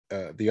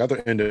 the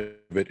other end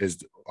of it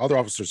is other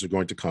officers are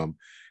going to come,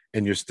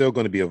 and you're still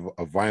going to be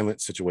a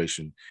violent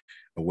situation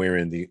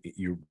wherein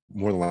you're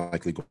more than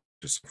likely going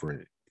to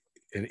suffer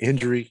an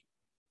injury.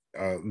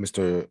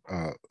 Mr.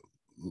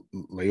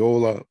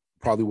 Loyola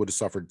probably would have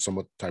suffered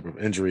some type of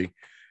injury.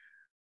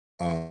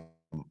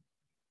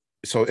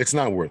 So it's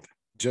not worth it.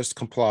 Just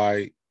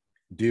comply,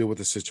 deal with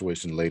the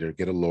situation later,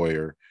 get a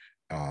lawyer,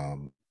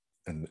 and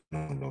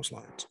on those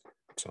lines.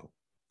 So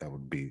that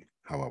would be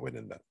how I would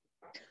end up.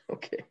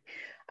 Okay.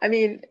 I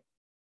mean,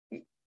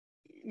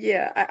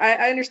 yeah,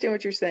 I understand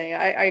what you're saying.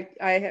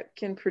 I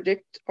can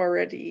predict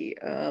already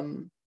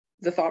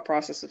the thought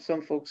process of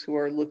some folks who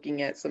are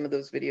looking at some of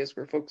those videos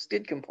where folks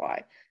did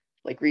comply,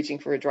 like reaching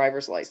for a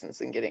driver's license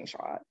and getting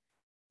shot.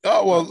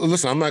 Oh, well,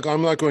 listen, I'm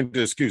not going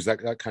to excuse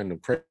that kind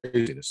of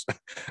craziness.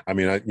 I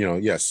mean,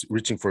 yes,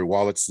 reaching for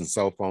wallets and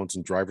cell phones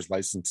and driver's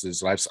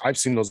licenses. I've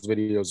seen those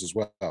videos as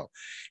well.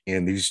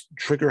 And these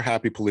trigger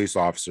happy police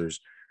officers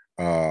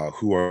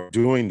who are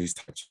doing these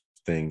types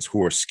of things,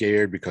 who are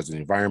scared because of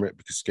the environment,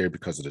 scared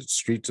because of the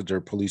streets that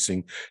they're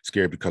policing,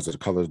 scared because of the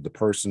color of the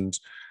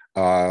persons.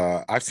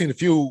 I've seen a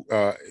few,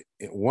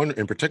 one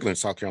in particular in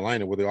South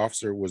Carolina, where the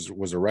officer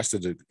was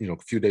arrested, a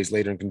few days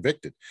later and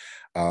convicted.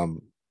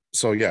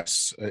 So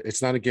yes,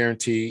 it's not a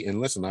guarantee. And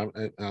listen,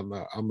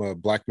 I'm a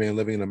Black man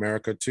living in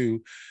America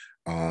too.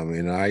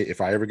 And if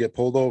I ever get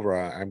pulled over,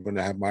 I'm going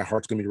to have, my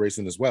heart's going to be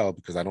racing as well,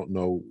 because I don't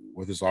know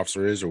what this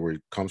officer is or where he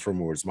comes from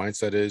or where his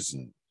mindset is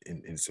and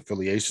his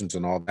affiliations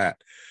and all that.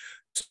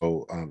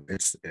 So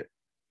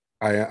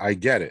I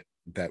get it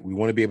that we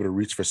want to be able to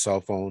reach for cell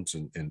phones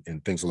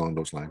and things along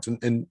those lines.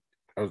 And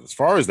as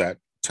far as that,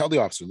 tell the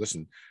officer,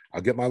 listen,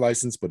 I'll get my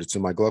license, but it's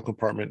in my glove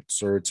compartment,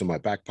 sir. It's in my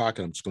back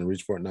pocket. I'm just going to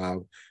reach for it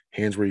now.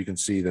 Hands where you can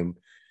see them,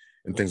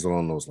 and things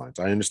along those lines.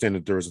 I understand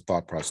that there is a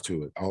thought process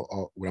to it.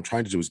 What I'm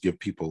trying to do is give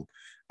people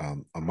a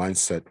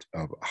mindset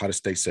of how to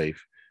stay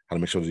safe, how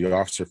to make sure that the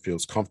officer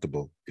feels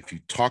comfortable if you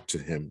talk to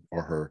him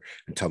or her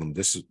and tell them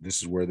this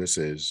is where this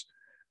is,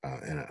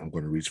 and I'm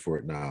going to reach for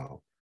it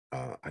now.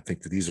 I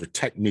think that these are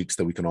techniques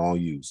that we can all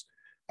use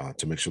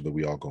to make sure that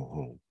we all go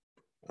home.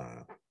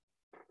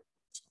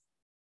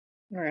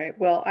 All right.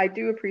 Well, I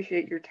do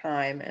appreciate your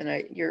time,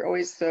 and you're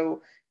always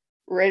so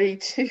ready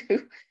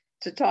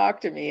to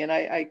talk to me, and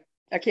I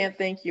can't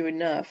thank you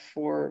enough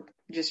for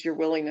just your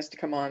willingness to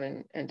come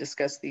on and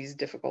discuss these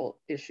difficult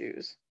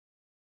issues.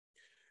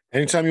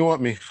 Anytime you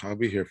want me, I'll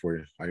be here for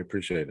you. I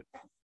appreciate it.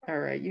 All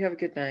right. You have a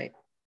good night.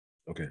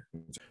 Okay.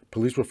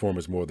 Police reform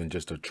is more than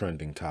just a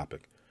trending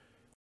topic.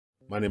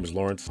 My name is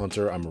Lawrence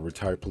Hunter. I'm a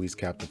retired police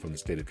captain from the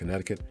state of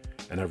Connecticut,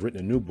 and I've written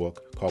a new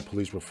book called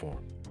Police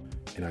Reform.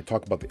 And I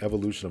talk about the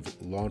evolution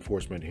of law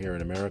enforcement here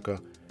in America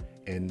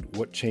and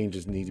what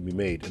changes need to be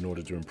made in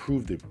order to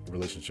improve the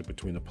relationship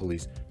between the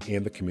police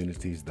and the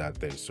communities that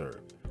they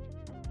serve.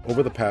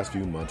 Over the past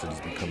few months, it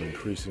has become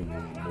increasingly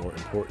more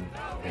important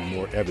and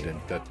more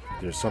evident that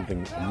there's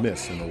something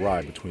amiss and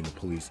awry between the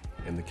police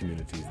and the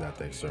communities that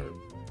they serve.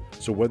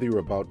 So whether you're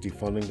about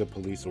defunding the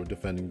police or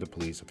defending the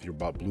police, if you're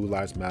about Blue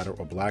Lives Matter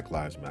or Black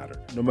Lives Matter,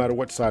 no matter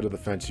what side of the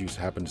fence you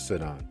happen to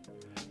sit on,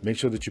 make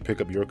sure that you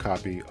pick up your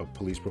copy of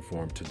Police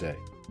Reform today.